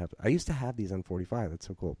used to have. I used to have these on 45. That's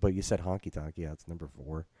so cool. But you said Honky Tonk. Yeah, it's number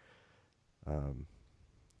 4.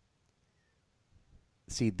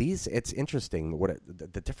 See, it's interesting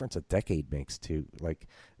the difference a decade makes too. Like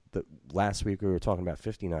last week we were talking about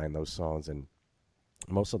 59, those songs, and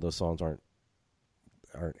most of those songs aren't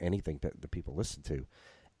anything that the people listen to.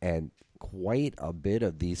 And quite a bit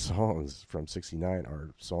of these songs from 69 are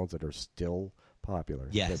songs that are still popular.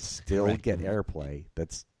 Yes, that still get airplay,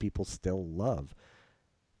 that people still love.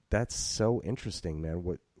 That's so interesting, man.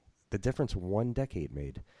 What the difference one decade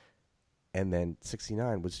made. And then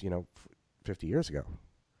 69 was, 50 years ago.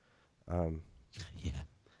 Yeah.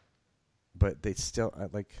 But they still,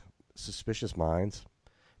 like Suspicious Minds,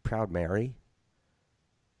 Proud Mary,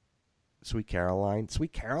 Sweet Caroline.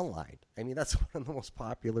 I mean, that's one of the most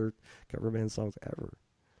popular cover band songs ever.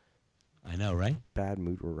 I know, right? Bad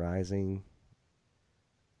Mood We're Rising.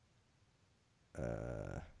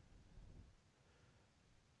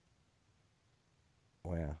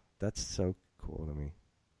 Wow, that's so cool to me.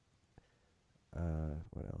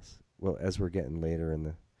 What else? Well, as we're getting later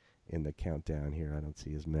in the countdown here, I don't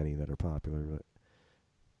see as many that are popular, but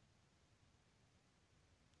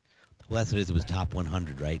well, that's what it is. It was top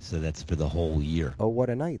 100, right? So that's for the whole year. Oh, What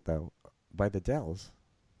a Night, though, by the Dells.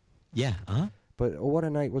 Yeah, But Oh, What a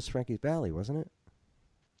Night was Frankie's Valley, wasn't it?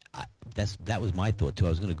 That was my thought, too. I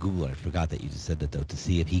was going to Google it. I forgot that you just said that, though, to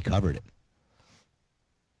see if he covered it.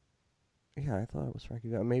 Yeah, I thought it was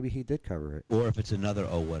Frankie's Valley. Maybe he did cover it. Or if it's another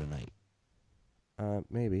Oh, What a Night.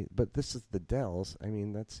 Maybe. But this is the Dells. I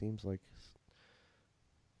mean, that seems like...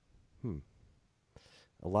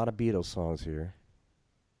 A lot of Beatles songs here.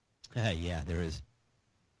 Yeah, there is.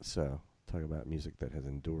 So, talk about music that has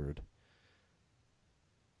endured.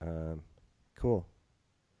 Cool.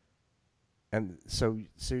 And so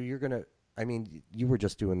you're going to... I mean, you were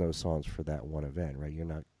just doing those songs for that one event, right? You're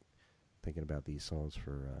not thinking about these songs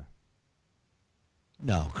for...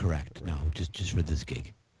 No, correct. No, just for this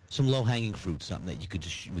gig. Some low-hanging fruit, something that we could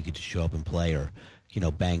just show up and play, or,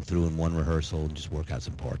 bang through in one rehearsal and just work out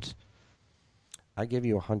some parts. I give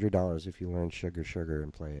you $100 if you learn Sugar Sugar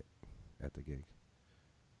and play it at the gig.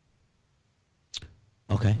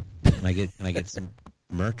 Okay. Can I get some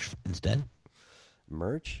merch instead?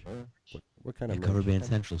 Merch? What kind of merch? Cover Band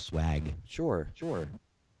Central swag. Sure. All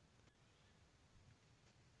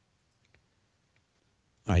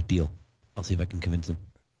right, deal. I'll see if I can convince him.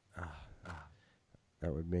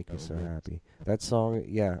 That would make me so happy. That song,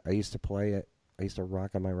 yeah, I used to play it. I used to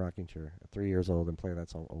rock on my rocking chair at 3 years old and play that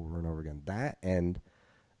song over and over again. That and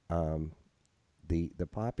the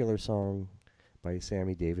popular song by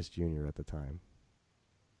Sammy Davis Jr. at the time.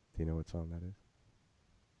 Do you know what song that is?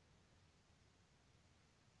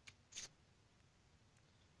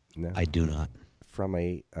 No. I do not. From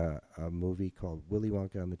a movie called Willy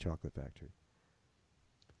Wonka and the Chocolate Factory.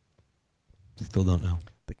 Still don't know.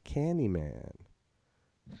 The Candyman.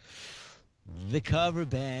 The cover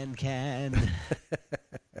band can.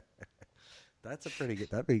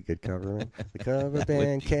 That'd be a good cover, man. The cover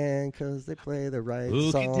band can, because they play the right songs.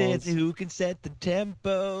 Who can dance, who can set the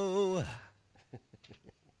tempo?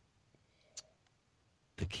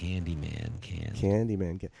 The Candyman can.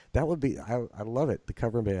 Candyman can. That would be, I love it, the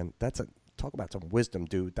cover band. Talk about some wisdom,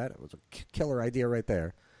 dude. That was a killer idea right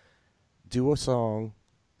there. Do a song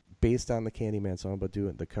based on the Candyman song, but do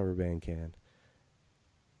it the cover band can.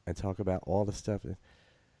 And talk about all the stuff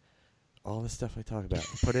I talk about.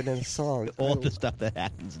 Put it in a song. All the stuff that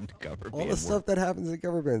happens in the cover band. All the stuff that happens in the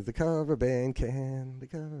cover bands. The cover band can. The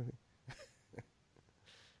cover.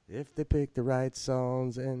 If they pick the right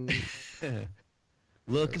songs and.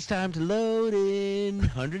 Look, it's time to load in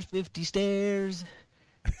 150 stairs.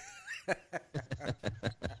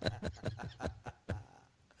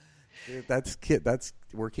 Dude,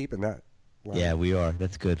 we're keeping that. Line. Yeah, we are.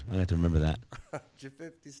 That's good. I have to remember that.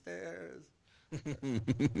 150 stairs.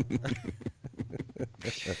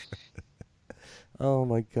 Oh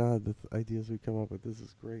my God, the ideas we come up with. This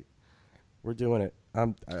is great. We're doing it.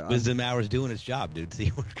 Wizdumb Hour's doing its job, dude.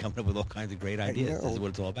 See, we're coming up with all kinds of great ideas. This is what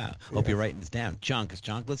it's all about. Hope you're writing this down. Chunk, is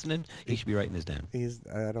Chunk listening? He should be writing this down.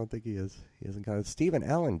 I don't think he is. He hasn't commented. Stephen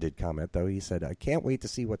Allen did comment, though. He said, I can't wait to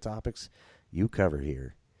see what topics you cover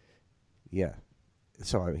here. Yeah.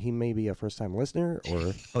 So he may be a first-time listener,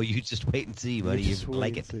 or... Oh, you just wait and see, buddy. You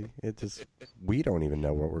like it. We don't even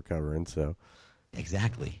know what we're covering, so...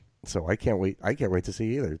 Exactly. So I can't wait. I can't wait to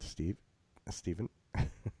see either, Stephen.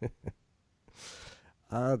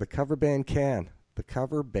 The cover band can. The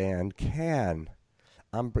cover band can.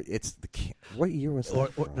 It's the can. What year was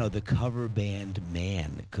that? Or no, the cover band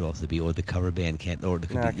man it could also be, or the cover band can, or the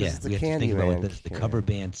could be, it's the we have to think about this. The cover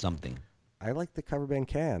band something. I like the cover band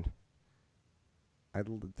can. I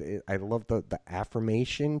love the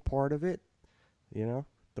affirmation part of it. You know,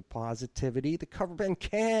 the positivity. The cover band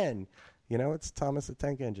can. You know, it's Thomas the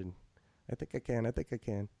Tank Engine. I think I can.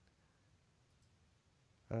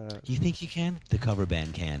 You think you can? The cover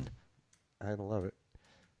band can. I love it.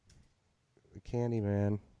 The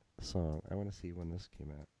Candyman song. I want to see when this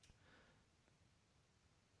came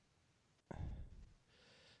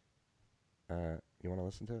out. You want to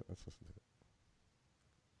listen to it? Let's listen to it.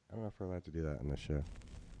 I don't know if we're allowed to do that on this show.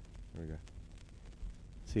 Here we go.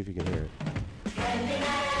 See if you can hear it.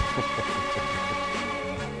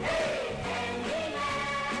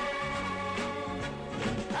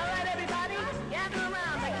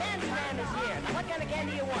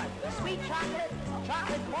 Sweet chocolate,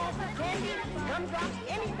 chocolate waffle, candy, gumdrops,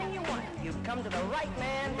 anything you want. You've come to the right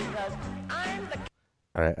man because I'm the...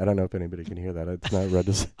 All right, I don't know if anybody can hear that. It's not read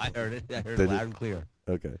as... I heard it. I heard it loud and clear.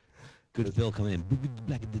 Okay. Good Phil coming in.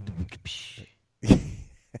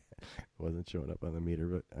 Wasn't showing up on the meter,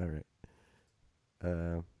 but all right.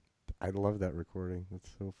 I love that recording. That's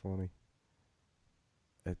so funny.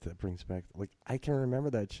 It brings back... Like, I can remember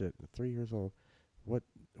that shit. 3 years old.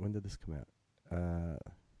 When did this come out?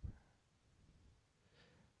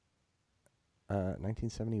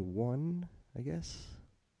 1971, I guess.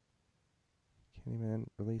 Candyman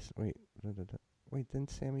released. Wait, didn't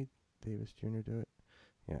Sammy Davis Jr. do it?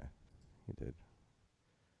 Yeah, he did.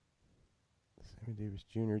 Sammy Davis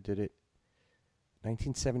Jr. did it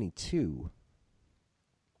 1972.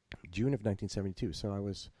 June of 1972. So I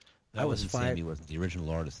was 5. Sammy wasn't the original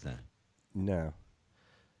artist then. No.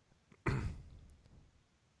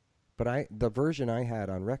 But the version I had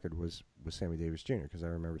on record was Sammy Davis Jr. because I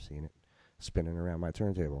remember seeing it spinning around my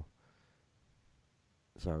turntable.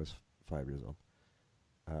 So I was 5 years old.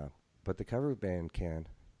 But the cover band can.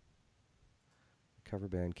 I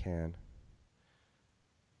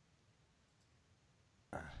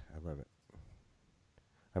love it.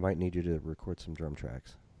 I might need you to record some drum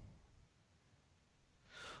tracks.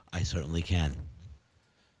 I certainly can.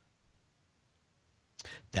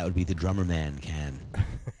 That would be the drummer man can.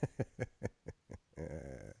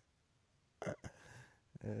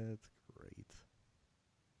 That's great.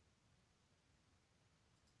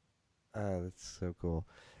 That's so cool.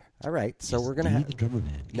 All right, so we're going to the drummer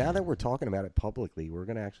man can. Now that we're talking about it publicly, we're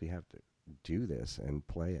going to actually have to do this and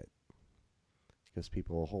play it. Because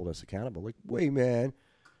people will hold us accountable. Like, wait, man,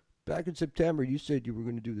 back in September you said you were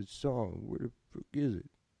going to do this song. Where the fuck is it?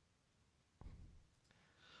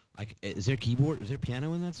 Is there keyboard? Is there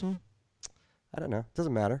piano in that song? I don't know.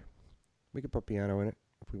 Doesn't matter. We could put piano in it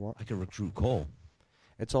if we want. I could recruit Cole.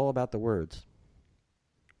 It's all about the words.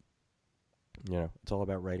 You know, it's all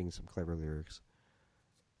about writing some clever lyrics.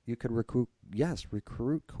 You could recruit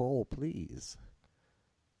Cole, please.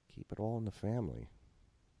 Keep it all in the family.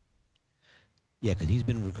 Yeah, because he's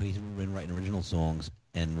been writing original songs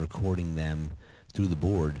and recording them through the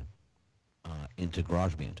board into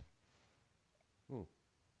GarageBand.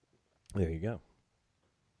 There you go.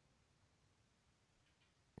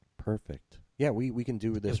 Perfect. Yeah, we can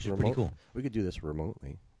do this remotely. Pretty cool. We could do this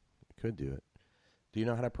remotely. We could do it. Do you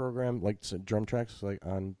know how to program like drum tracks like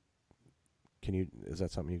on? Is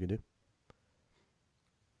that something you can do?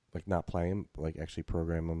 Like not play them, like actually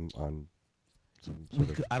program them on.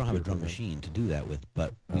 I don't have a drum machine to do that with,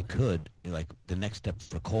 but we could. Like the next step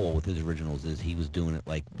for Cole with his originals is he was doing it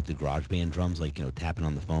like with the GarageBand drums, like tapping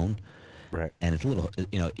on the phone. Right. And it's a little,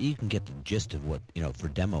 you can get the gist of what, for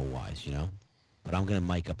demo-wise, But I'm going to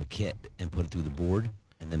mic up a kit and put it through the board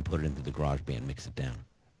and then put it into the GarageBand, mix it down.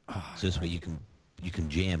 So this way you can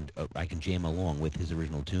jam, I can jam along with his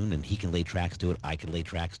original tune, and he can lay tracks to it, I can lay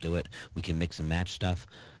tracks to it, we can mix and match stuff.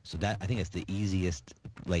 So I think that's the easiest,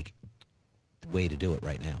 way to do it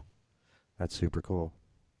right now. That's super cool.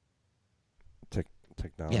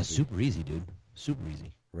 Technology. Yeah, super easy, dude. Super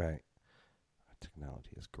easy. Right.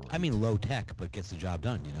 technology is great. I mean, low tech, but gets the job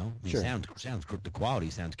done. You know, I mean, Sure. The quality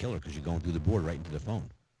sounds killer because you're going through the board right into the phone.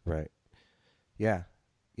 Right. Yeah.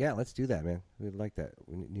 Yeah, let's do that, man. We'd like that.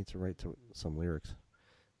 We need to write to some lyrics.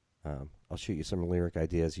 I'll shoot you some lyric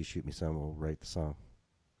ideas. You shoot me some. We'll write the song.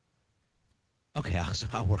 Okay,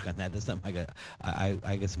 I'll work on that. That's something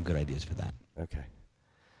I got some good ideas for that. Okay.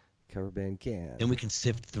 Cover band can. And we can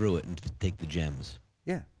sift through it and take the gems.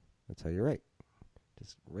 Yeah, that's how you write.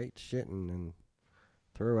 Just write shit and then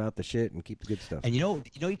throw out the shit and keep the good stuff. And you know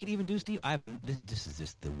you can even do, Steve. This is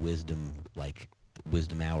just the wisdom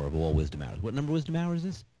hour of all wisdom hours. What number wisdom hour is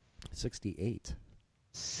this? 68.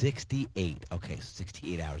 68. Okay,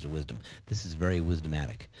 68 hours of wisdom. This is very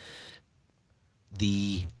wisdomatic.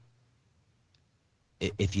 If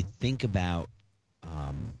you think about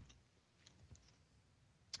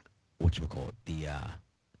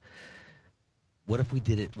what if we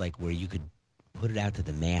did it like where you could put it out to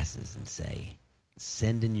the masses and say,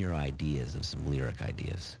 send in your ideas of some lyric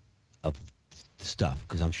ideas of stuff,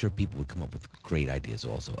 because I'm sure people would come up with great ideas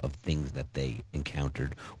also of things that they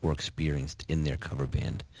encountered or experienced in their cover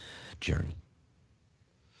band journey.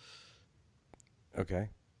 Okay.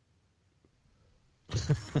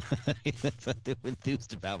 That's what they're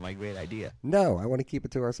enthused about my great idea. No, I want to keep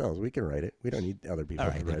it to ourselves. We can write it. We don't need other people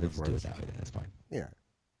All right, to write it let's for do us. it that way. That's fine. Yeah.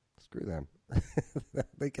 Screw them.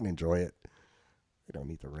 They can enjoy it. They don't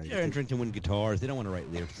need to write They're it. entering to win guitars. They don't want to write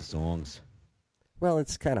lyrics to songs. Well,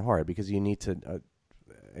 it's kind of hard because you need to.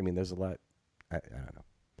 There's a lot. I don't know.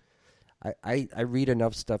 I read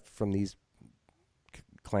enough stuff from these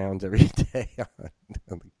clowns every day on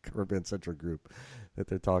the Cover Band Central group that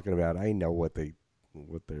they're talking about. I know what they're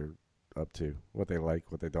up to, what they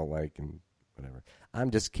like, what they don't like, and whatever.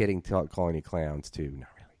 I'm just kidding, calling you clowns too. Not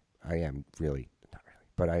really. I am really not really,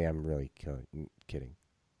 but I am really kidding.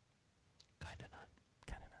 Kind of not.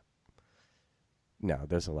 No,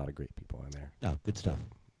 there's a lot of great people on there. No, good stuff.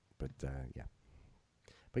 But yeah.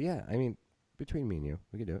 But yeah, I mean, between me and you,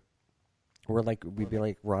 we could do it. We'd be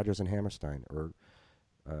like Rodgers and Hammerstein or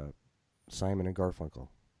Simon and Garfunkel.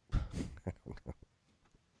 I don't know.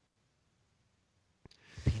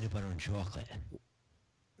 Peanut butter and chocolate.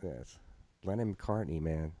 Yes. Lennon McCartney,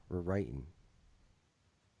 man. We're writing.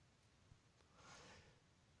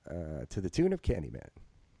 To the tune of Candyman.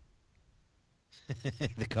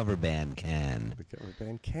 The cover band can. The cover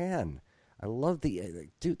band can. I love the...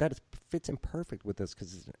 dude, fits in perfect with this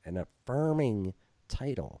because it's an affirming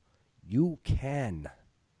title. You can.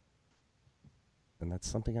 And that's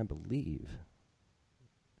something I believe.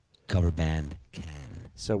 Cover band can.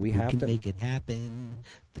 So we have to make it happen.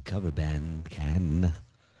 The cover band can.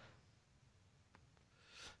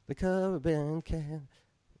 The cover band can.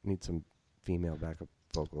 Need some female backup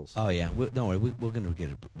vocals. Oh yeah, don't worry. We're gonna get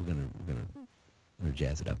it. We're gonna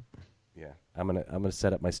jazz it up. Yeah, I'm gonna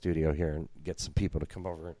set up my studio here and get some people to come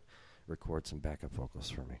over and record some backup vocals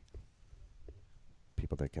for me.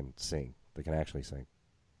 People that can sing. They can actually sing.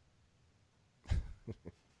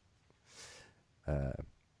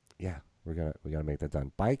 Yeah, we gotta make that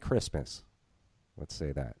done by Christmas. Let's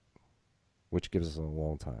say that, which gives us a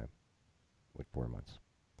long time, like 4 months.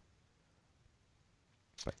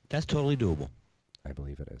 But That's totally doable. I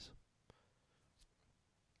believe it is.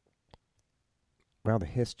 Wow, the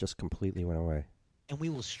hiss just completely went away. And we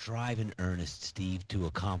will strive in earnest, Steve, to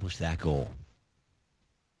accomplish that goal.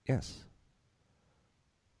 Yes.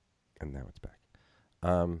 And now it's back.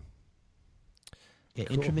 Yeah,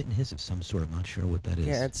 Cool. intermittent hiss of some sort. I'm not sure what that is.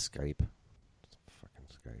 Yeah, it's Skype. It's fucking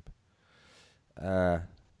Skype.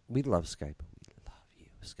 We love Skype. We love you,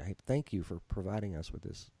 Skype. Thank you for providing us with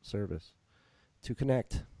this service to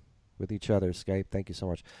connect with each other. Skype, thank you so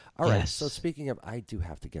much. All right, Yes. so speaking of, I do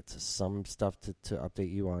have to get to some stuff to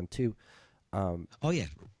update you on, too. Oh, yeah.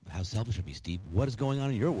 How selfish of me, Steve. What is going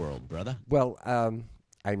on in your world, brother? Well,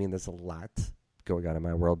 I mean, there's a lot going on in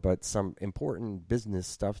my world, but some important business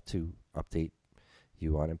stuff to update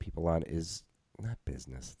you on and people on is not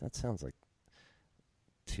business. That sounds like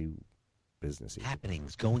too businessy.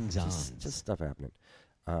 Happenings, goings-ons. Just stuff happening.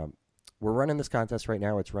 We're running this contest right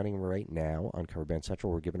now. It's running right now on Cover Band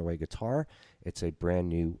Central. We're giving away a guitar. It's a brand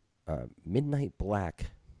new Midnight Black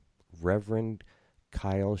Reverend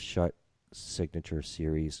Kyle Shutt Signature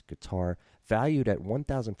Series guitar, valued at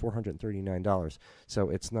 $1,439. So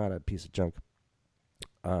it's not a piece of junk.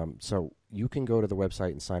 So you can go to the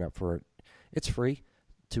website and sign up for it. It's free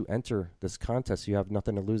to enter this contest. You have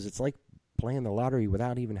nothing to lose. It's like playing the lottery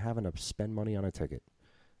without even having to spend money on a ticket.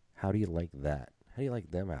 How do you like that? How do you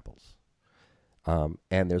like them apples?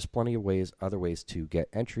 And there's plenty of other ways to get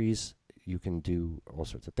entries. You can do all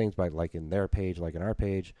sorts of things by liking their page, liking our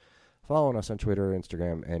page, following us on Twitter,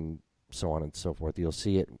 Instagram, and so on and so forth. You'll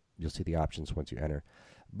see it. You'll see the options once you enter.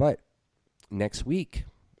 But next week,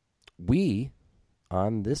 we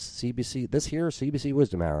on this CBC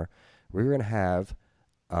Wizdumb Hour, we're going to have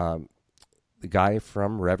the guy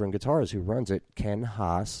from Reverend Guitars who runs it, Ken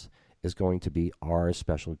Haas, is going to be our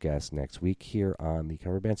special guest next week here on the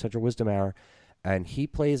Cover Band Central Wizdumb Hour, and he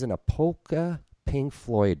plays in a polka Pink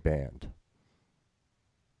Floyd band.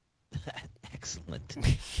 Excellent.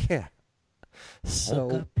 Yeah. So,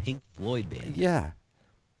 polka Pink Floyd band. Yeah.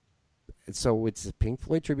 So it's a Pink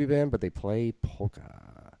Floyd tribute band, but they play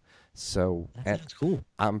polka. So that's cool.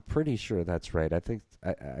 I'm pretty sure that's right. I think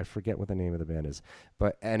I forget what the name of the band is,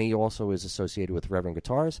 and he also is associated with Reverend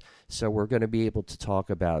Guitars. So we're going to be able to talk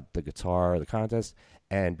about the guitar, the contest,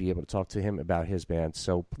 and be able to talk to him about his band.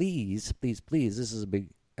 So please, please, please, this is a big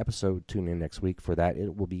episode. Tune in next week for that.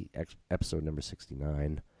 It will be episode number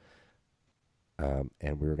 69, and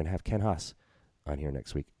we're going to have Ken Haas on here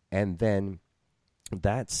next week, and then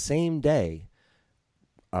that same day,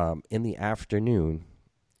 in the afternoon.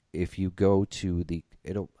 If you go to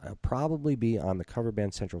it'll probably be on the Cover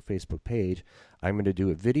Band Central Facebook page. I'm going to do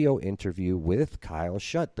a video interview with Kyle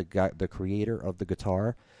Shutt, the creator of the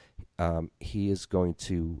guitar. He is going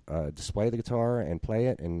to display the guitar and play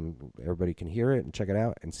it, and everybody can hear it and check it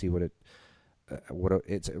out and see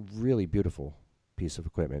it's a really beautiful piece of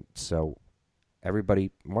equipment. So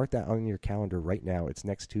everybody, mark that on your calendar right now. It's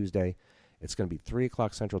next Tuesday. It's going to be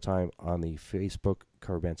 3:00 Central Time on the Facebook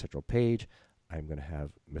Cover Band Central page. I'm going to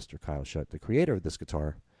have Mr. Kyle Shutt, the creator of this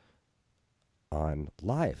guitar, on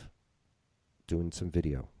live, doing some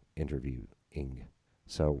video interviewing.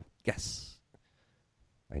 So, yes,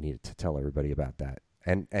 I needed to tell everybody about that.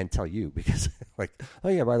 And tell you, because, oh,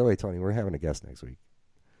 yeah, by the way, Tony, we're having a guest next week.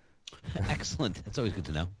 Excellent. That's always good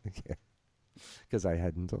to know. Yeah, because I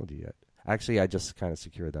hadn't told you yet. Actually, I just kind of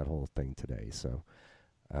secured that whole thing today, so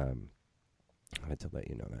I had to let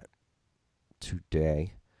you know that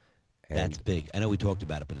today. That's big. I know we talked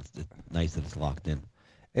about it, but it's nice that it's locked in.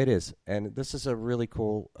 It is, and this is a really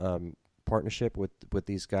cool partnership with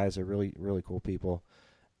these guys. They're really, really cool people,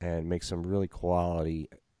 and make some really quality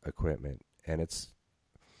equipment. And it's,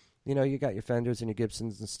 you got your Fenders and your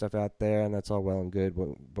Gibsons and stuff out there, and that's all well and good.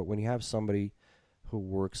 But when you have somebody who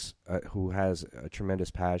works, who has a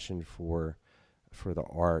tremendous passion for the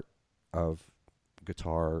art of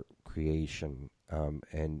guitar creation,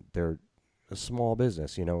 and they're a small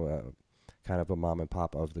business, kind of a mom and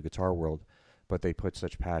pop of the guitar world, but they put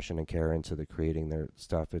such passion and care into the creating their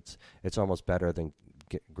stuff. It's almost better than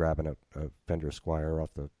grabbing a Fender Squier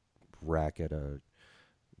off the rack at a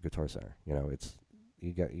Guitar Center. It's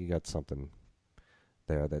you got something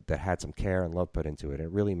there that had some care and love put into it. It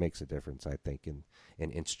really makes a difference, I think,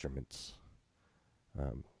 in instruments.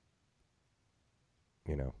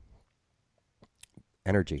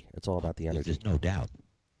 Energy. It's all about the energy. There's no doubt.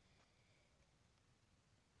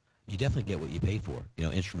 You definitely get what you pay for,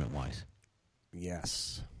 instrument-wise.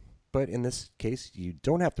 Yes. But in this case, you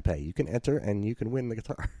don't have to pay. You can enter, and you can win the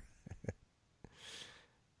guitar.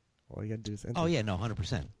 All you got to do is enter. Oh, yeah, no,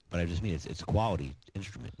 100%. But I just mean it's a quality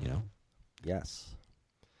instrument, Yes.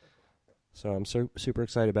 So I'm super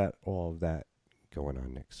excited about all of that going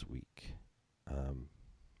on next week.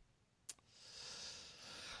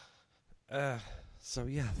 So,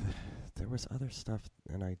 yeah, there was other stuff,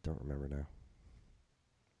 and I don't remember now.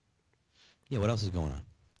 Yeah, what else is going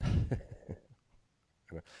on?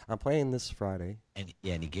 I'm playing this Friday.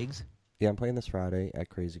 Any gigs? Yeah, I'm playing this Friday at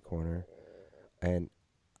Crazy Corner. And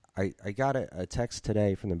I got a text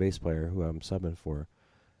today from the bass player who I'm subbing for,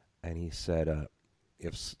 and he said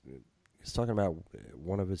he's talking about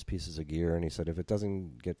one of his pieces of gear, and he said if it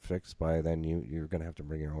doesn't get fixed by then, you're going to have to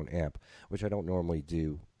bring your own amp, which I don't normally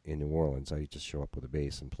do in New Orleans. I just show up with a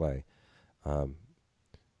bass and play.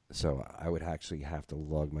 So I would actually have to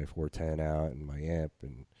lug my 410 out and my amp,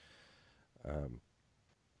 and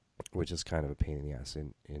which is kind of a pain in the ass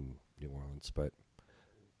in New Orleans. But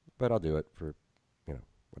I'll do it for,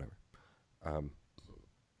 whatever.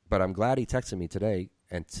 But I'm glad he texted me today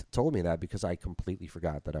and told me that, because I completely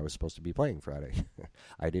forgot that I was supposed to be playing Friday.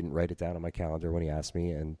 I didn't write it down on my calendar when he asked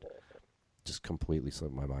me, and just completely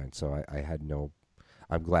slipped my mind. So I had no...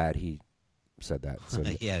 I'm glad he said that. So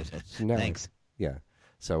yeah, now, thanks. Yeah.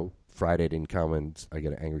 So Friday didn't come, and I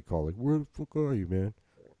get an angry call like, where the fuck are you, man?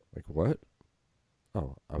 Like, what?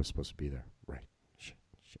 Oh, I was supposed to be there. Right. Shit.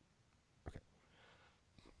 Okay.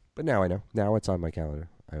 But now I know. Now it's on my calendar.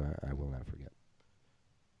 I will not forget.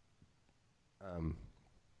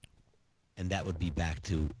 And that would be back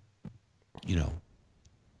to,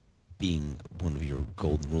 being one of your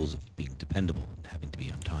golden rules of being dependable and having to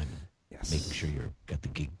be on time. Yes. Making sure you're got the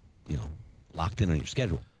gig, locked in on your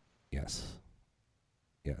schedule. Yes.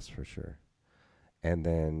 Yes, for sure. And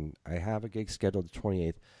then I have a gig scheduled the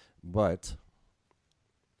 28th, but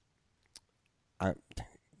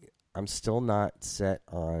I'm still not set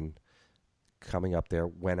on coming up there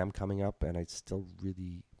when I'm coming up, and I still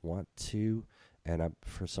really want to, and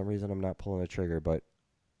for some reason I'm not pulling the trigger. But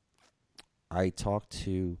I talked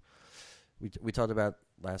to, we talked about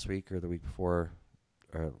last week or the week before,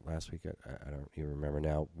 or last week, I don't even remember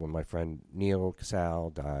now, when my friend Neil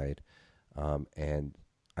Casal died, and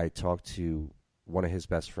I talked to one of his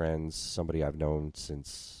best friends, somebody I've known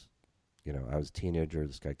since, I was a teenager,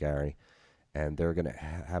 this guy Gary, and they're going to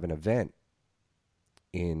have an event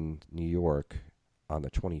in New York on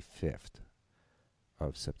the 25th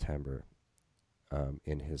of September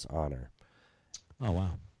in his honor. Oh,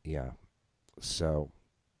 wow. Yeah. So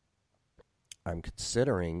I'm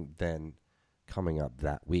considering then coming up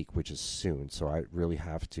that week, which is soon. So I really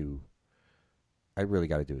got to do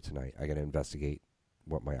it tonight. I got to investigate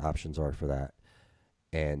what my options are for that.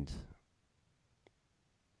 And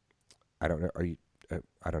I don't know.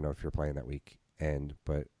 I don't know if you're playing that week,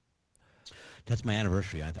 but that's my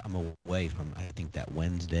anniversary. I'm away from, I think, that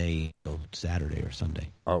Wednesday till Saturday or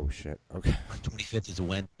Sunday. Oh shit. Okay. 25th is a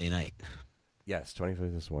Wednesday night. Yes,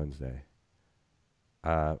 25th is Wednesday.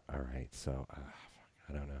 All right. So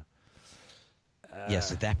I don't know.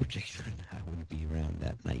 Yes, at that particular, I wouldn't be around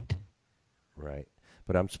that night. Right.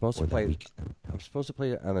 But I'm supposed to play. I'm supposed to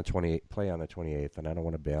play on the 28th, and I don't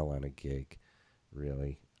want to bail on a gig,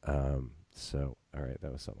 really. So, all right,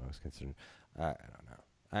 that was something I was considering. I don't know.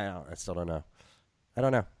 I still don't know. I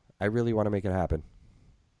don't know. I really want to make it happen,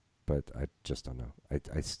 but I just don't know.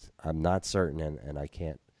 I'm not certain, and I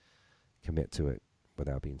can't commit to it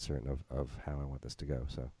without being certain of how I want this to go.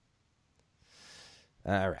 So,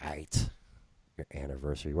 all right, your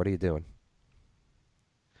anniversary. What are you doing?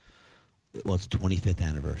 Well, it's 25th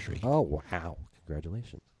anniversary. Oh, wow.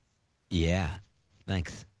 Congratulations. Yeah.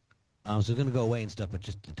 Thanks. I was going to go away and stuff, but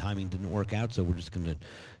just the timing didn't work out, so we're just going to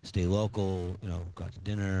stay local, go out to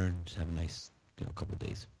dinner and just have a nice, couple of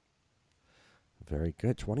days. Very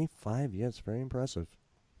good. 25 years. Very impressive.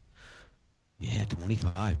 Yeah,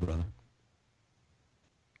 25, brother.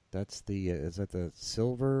 That's is that the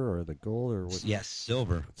silver or the gold or what? Yes,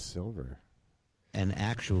 silver. It's silver. And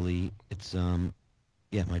actually, it's, my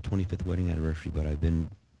 25th wedding anniversary, but I've been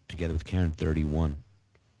together with Karen 31.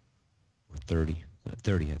 Or 30.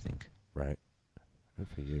 30, I think. Right. Good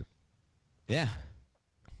for you. Yeah.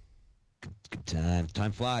 Good time.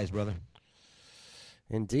 Time flies, brother.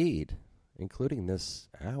 Indeed. Including this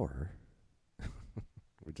hour,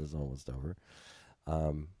 which is almost over.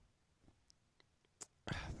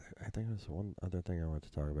 I think there's one other thing I want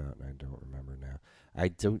to talk about, and I don't remember now.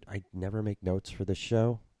 I never make notes for this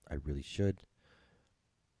show. I really should.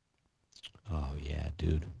 Oh, yeah,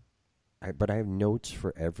 dude. But I have notes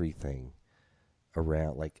for everything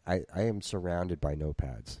around. Like, I am surrounded by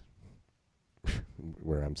notepads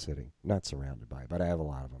where I'm sitting. Not surrounded by, but I have a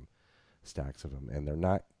lot of them. Stacks of them. And they're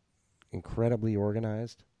not incredibly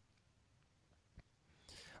organized.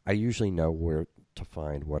 I usually know where to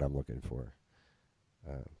find what I'm looking for.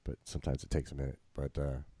 But sometimes it takes a minute.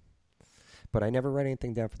 But I never write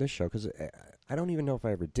anything down for this show because I don't even know if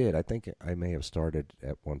I ever did. I think I may have started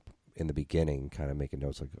at one in the beginning, kind of making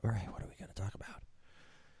notes like, all right, what are we going to talk about?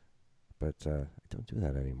 But I don't do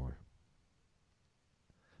that anymore.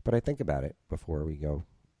 But I think about it before we go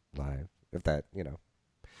live. If that, when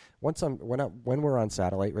we're on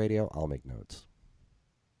satellite radio, I'll make notes.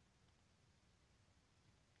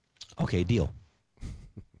 Okay, deal.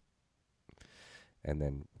 And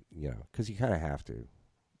then, because you kind of have to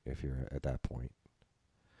if you're at that point.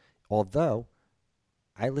 Although,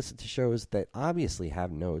 I listen to shows that obviously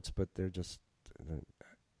have notes, but I don't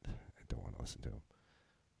want to listen to them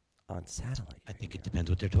on satellite. I think it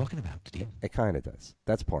depends what they're talking about, Steve. It kind of does.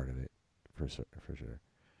 That's part of it, for sure.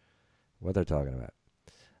 What they're talking about.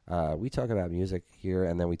 We talk about music here,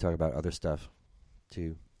 and then we talk about other stuff,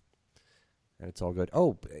 too. And it's all good.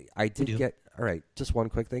 Oh, I did get... All right, just one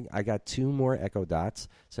quick thing. I got 2 more Echo Dots,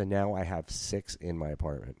 so now I have 6 in my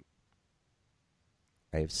apartment.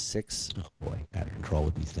 I have 6. Oh, boy. Out of control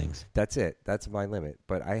with these things. That's it. That's my limit.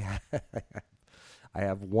 But I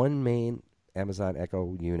have 1 main Amazon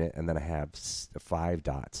Echo unit, and then I have 5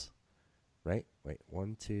 dots. Right? Wait,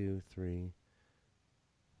 1, 2, 3,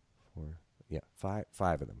 4. Yeah, 5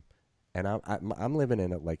 of them. And I'm living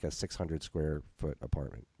in like a 600 square foot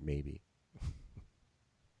apartment, maybe.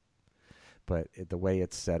 But the way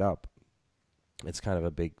it's set up, it's kind of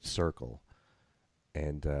a big circle.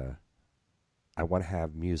 And I want to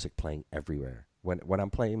have music playing everywhere. When I'm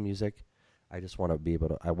playing music, I just want to be able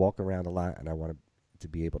to... I walk around a lot, and I want to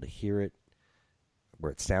be able to hear it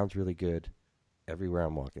where it sounds really good everywhere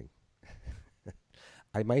I'm walking.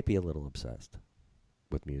 I might be a little obsessed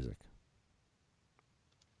with music.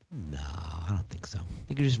 No, I don't think so. I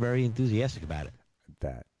think you're just very enthusiastic about it.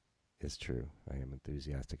 That is true. I am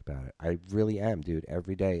enthusiastic about it. I really am, dude.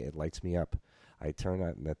 Every day it lights me up. I turn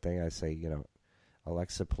on that thing. I say,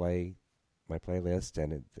 Alexa, play my playlist,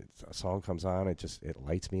 and a song comes on. It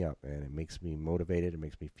lights me up, and it makes me motivated. It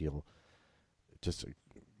makes me feel just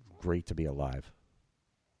great to be alive.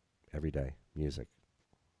 Every day, music.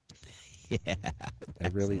 Yeah,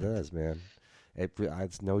 it really does, man.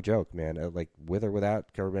 It's no joke, man. Like with or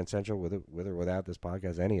without Cover Band Central, with or without this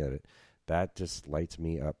podcast, any of it, that just lights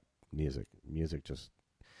me up. Music just,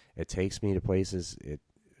 it takes me to places. It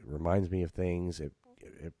reminds me of things. It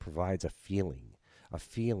provides a feeling,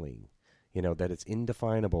 that it's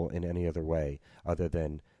indefinable in any other way other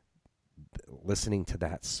than listening to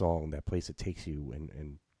that song, that place it takes you,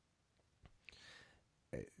 and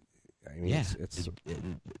I mean, yeah, it's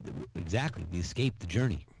exactly the escape, the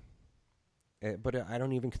journey. But I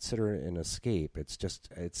don't even consider it an escape. It's just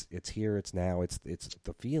it's here, it's now, it's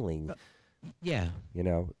the feeling. Yeah,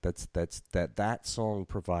 that song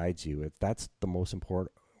provides you. That's the most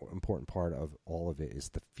important part of all of it, is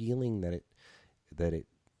the feeling that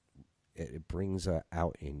it brings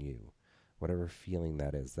out in you, whatever feeling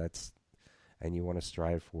that is. And you want to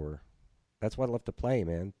strive for. That's what I love to play,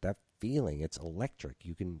 man. That feeling, it's electric.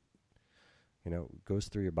 You can, it goes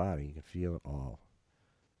through your body. You can feel it all.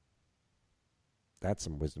 That's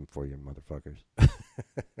some wisdom for you, motherfuckers.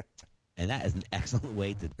 And that is an excellent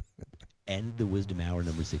way to end the Wisdom Hour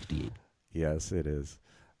number 68. Yes, it is.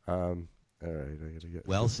 All right. I gotta get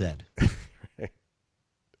well said.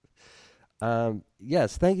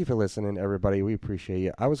 Yes, thank you for listening, everybody. We appreciate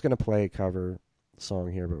you. I was going to play a cover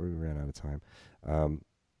song here, but we ran out of time.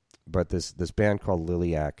 But this band called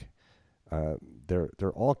Liliac,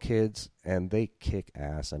 they're all kids, and they kick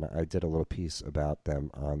ass. And I did a little piece about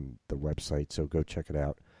them on the website, so go check it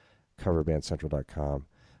out, coverbandcentral.com.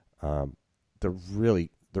 They're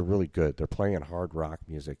really good. They're playing hard rock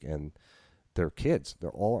music, and they're kids. They're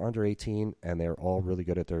all under 18, and they're all really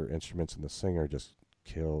good at their instruments, and the singer just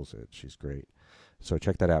kills it. She's great. So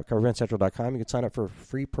check that out, coverbandcentral.com. You can sign up for a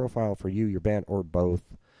free profile for you, your band, or both.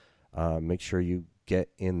 Make sure you get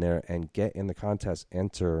in there and get in the contest.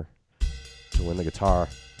 Enter to win the guitar.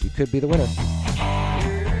 You could be the winner.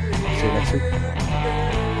 See you next week.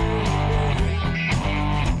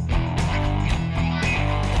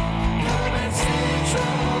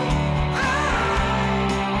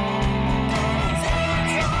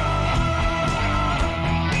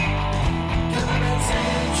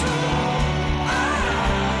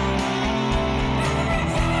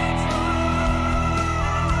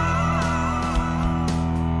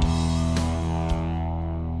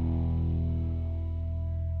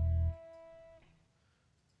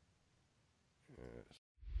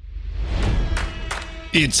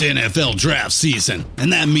 It's NFL draft season,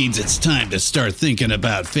 and that means it's time to start thinking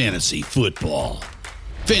about fantasy football.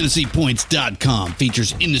 FantasyPoints.com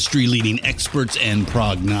features industry-leading experts and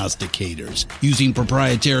prognosticators using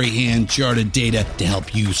proprietary hand-charted data to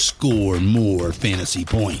help you score more fantasy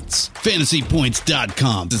points.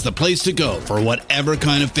 FantasyPoints.com is the place to go for whatever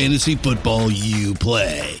kind of fantasy football you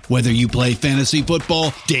play. Whether you play fantasy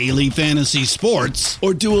football, daily fantasy sports,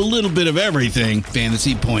 or do a little bit of everything,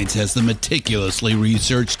 Fantasy Points has the meticulously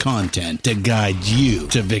researched content to guide you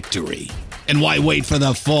to victory. And why wait for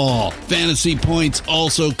the fall? Fantasy Points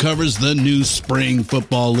also covers the new spring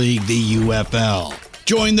football league, the UFL.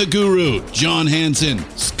 Join the guru, John Hansen,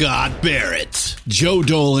 Scott Barrett, Joe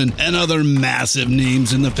Dolan, and other massive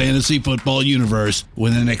names in the fantasy football universe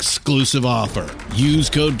with an exclusive offer. Use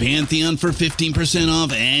code Pantheon for 15%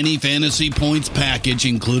 off any Fantasy Points package,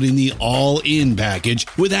 including the all-in package,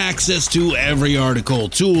 with access to every article,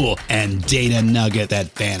 tool, and data nugget that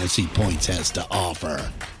Fantasy Points has to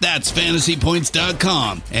offer. That's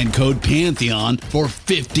FantasyPoints.com and code Pantheon for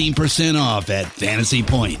 15% off at Fantasy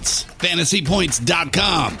Points.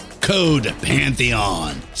 FantasyPoints.com, code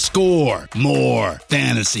Pantheon. Score more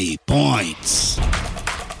fantasy points.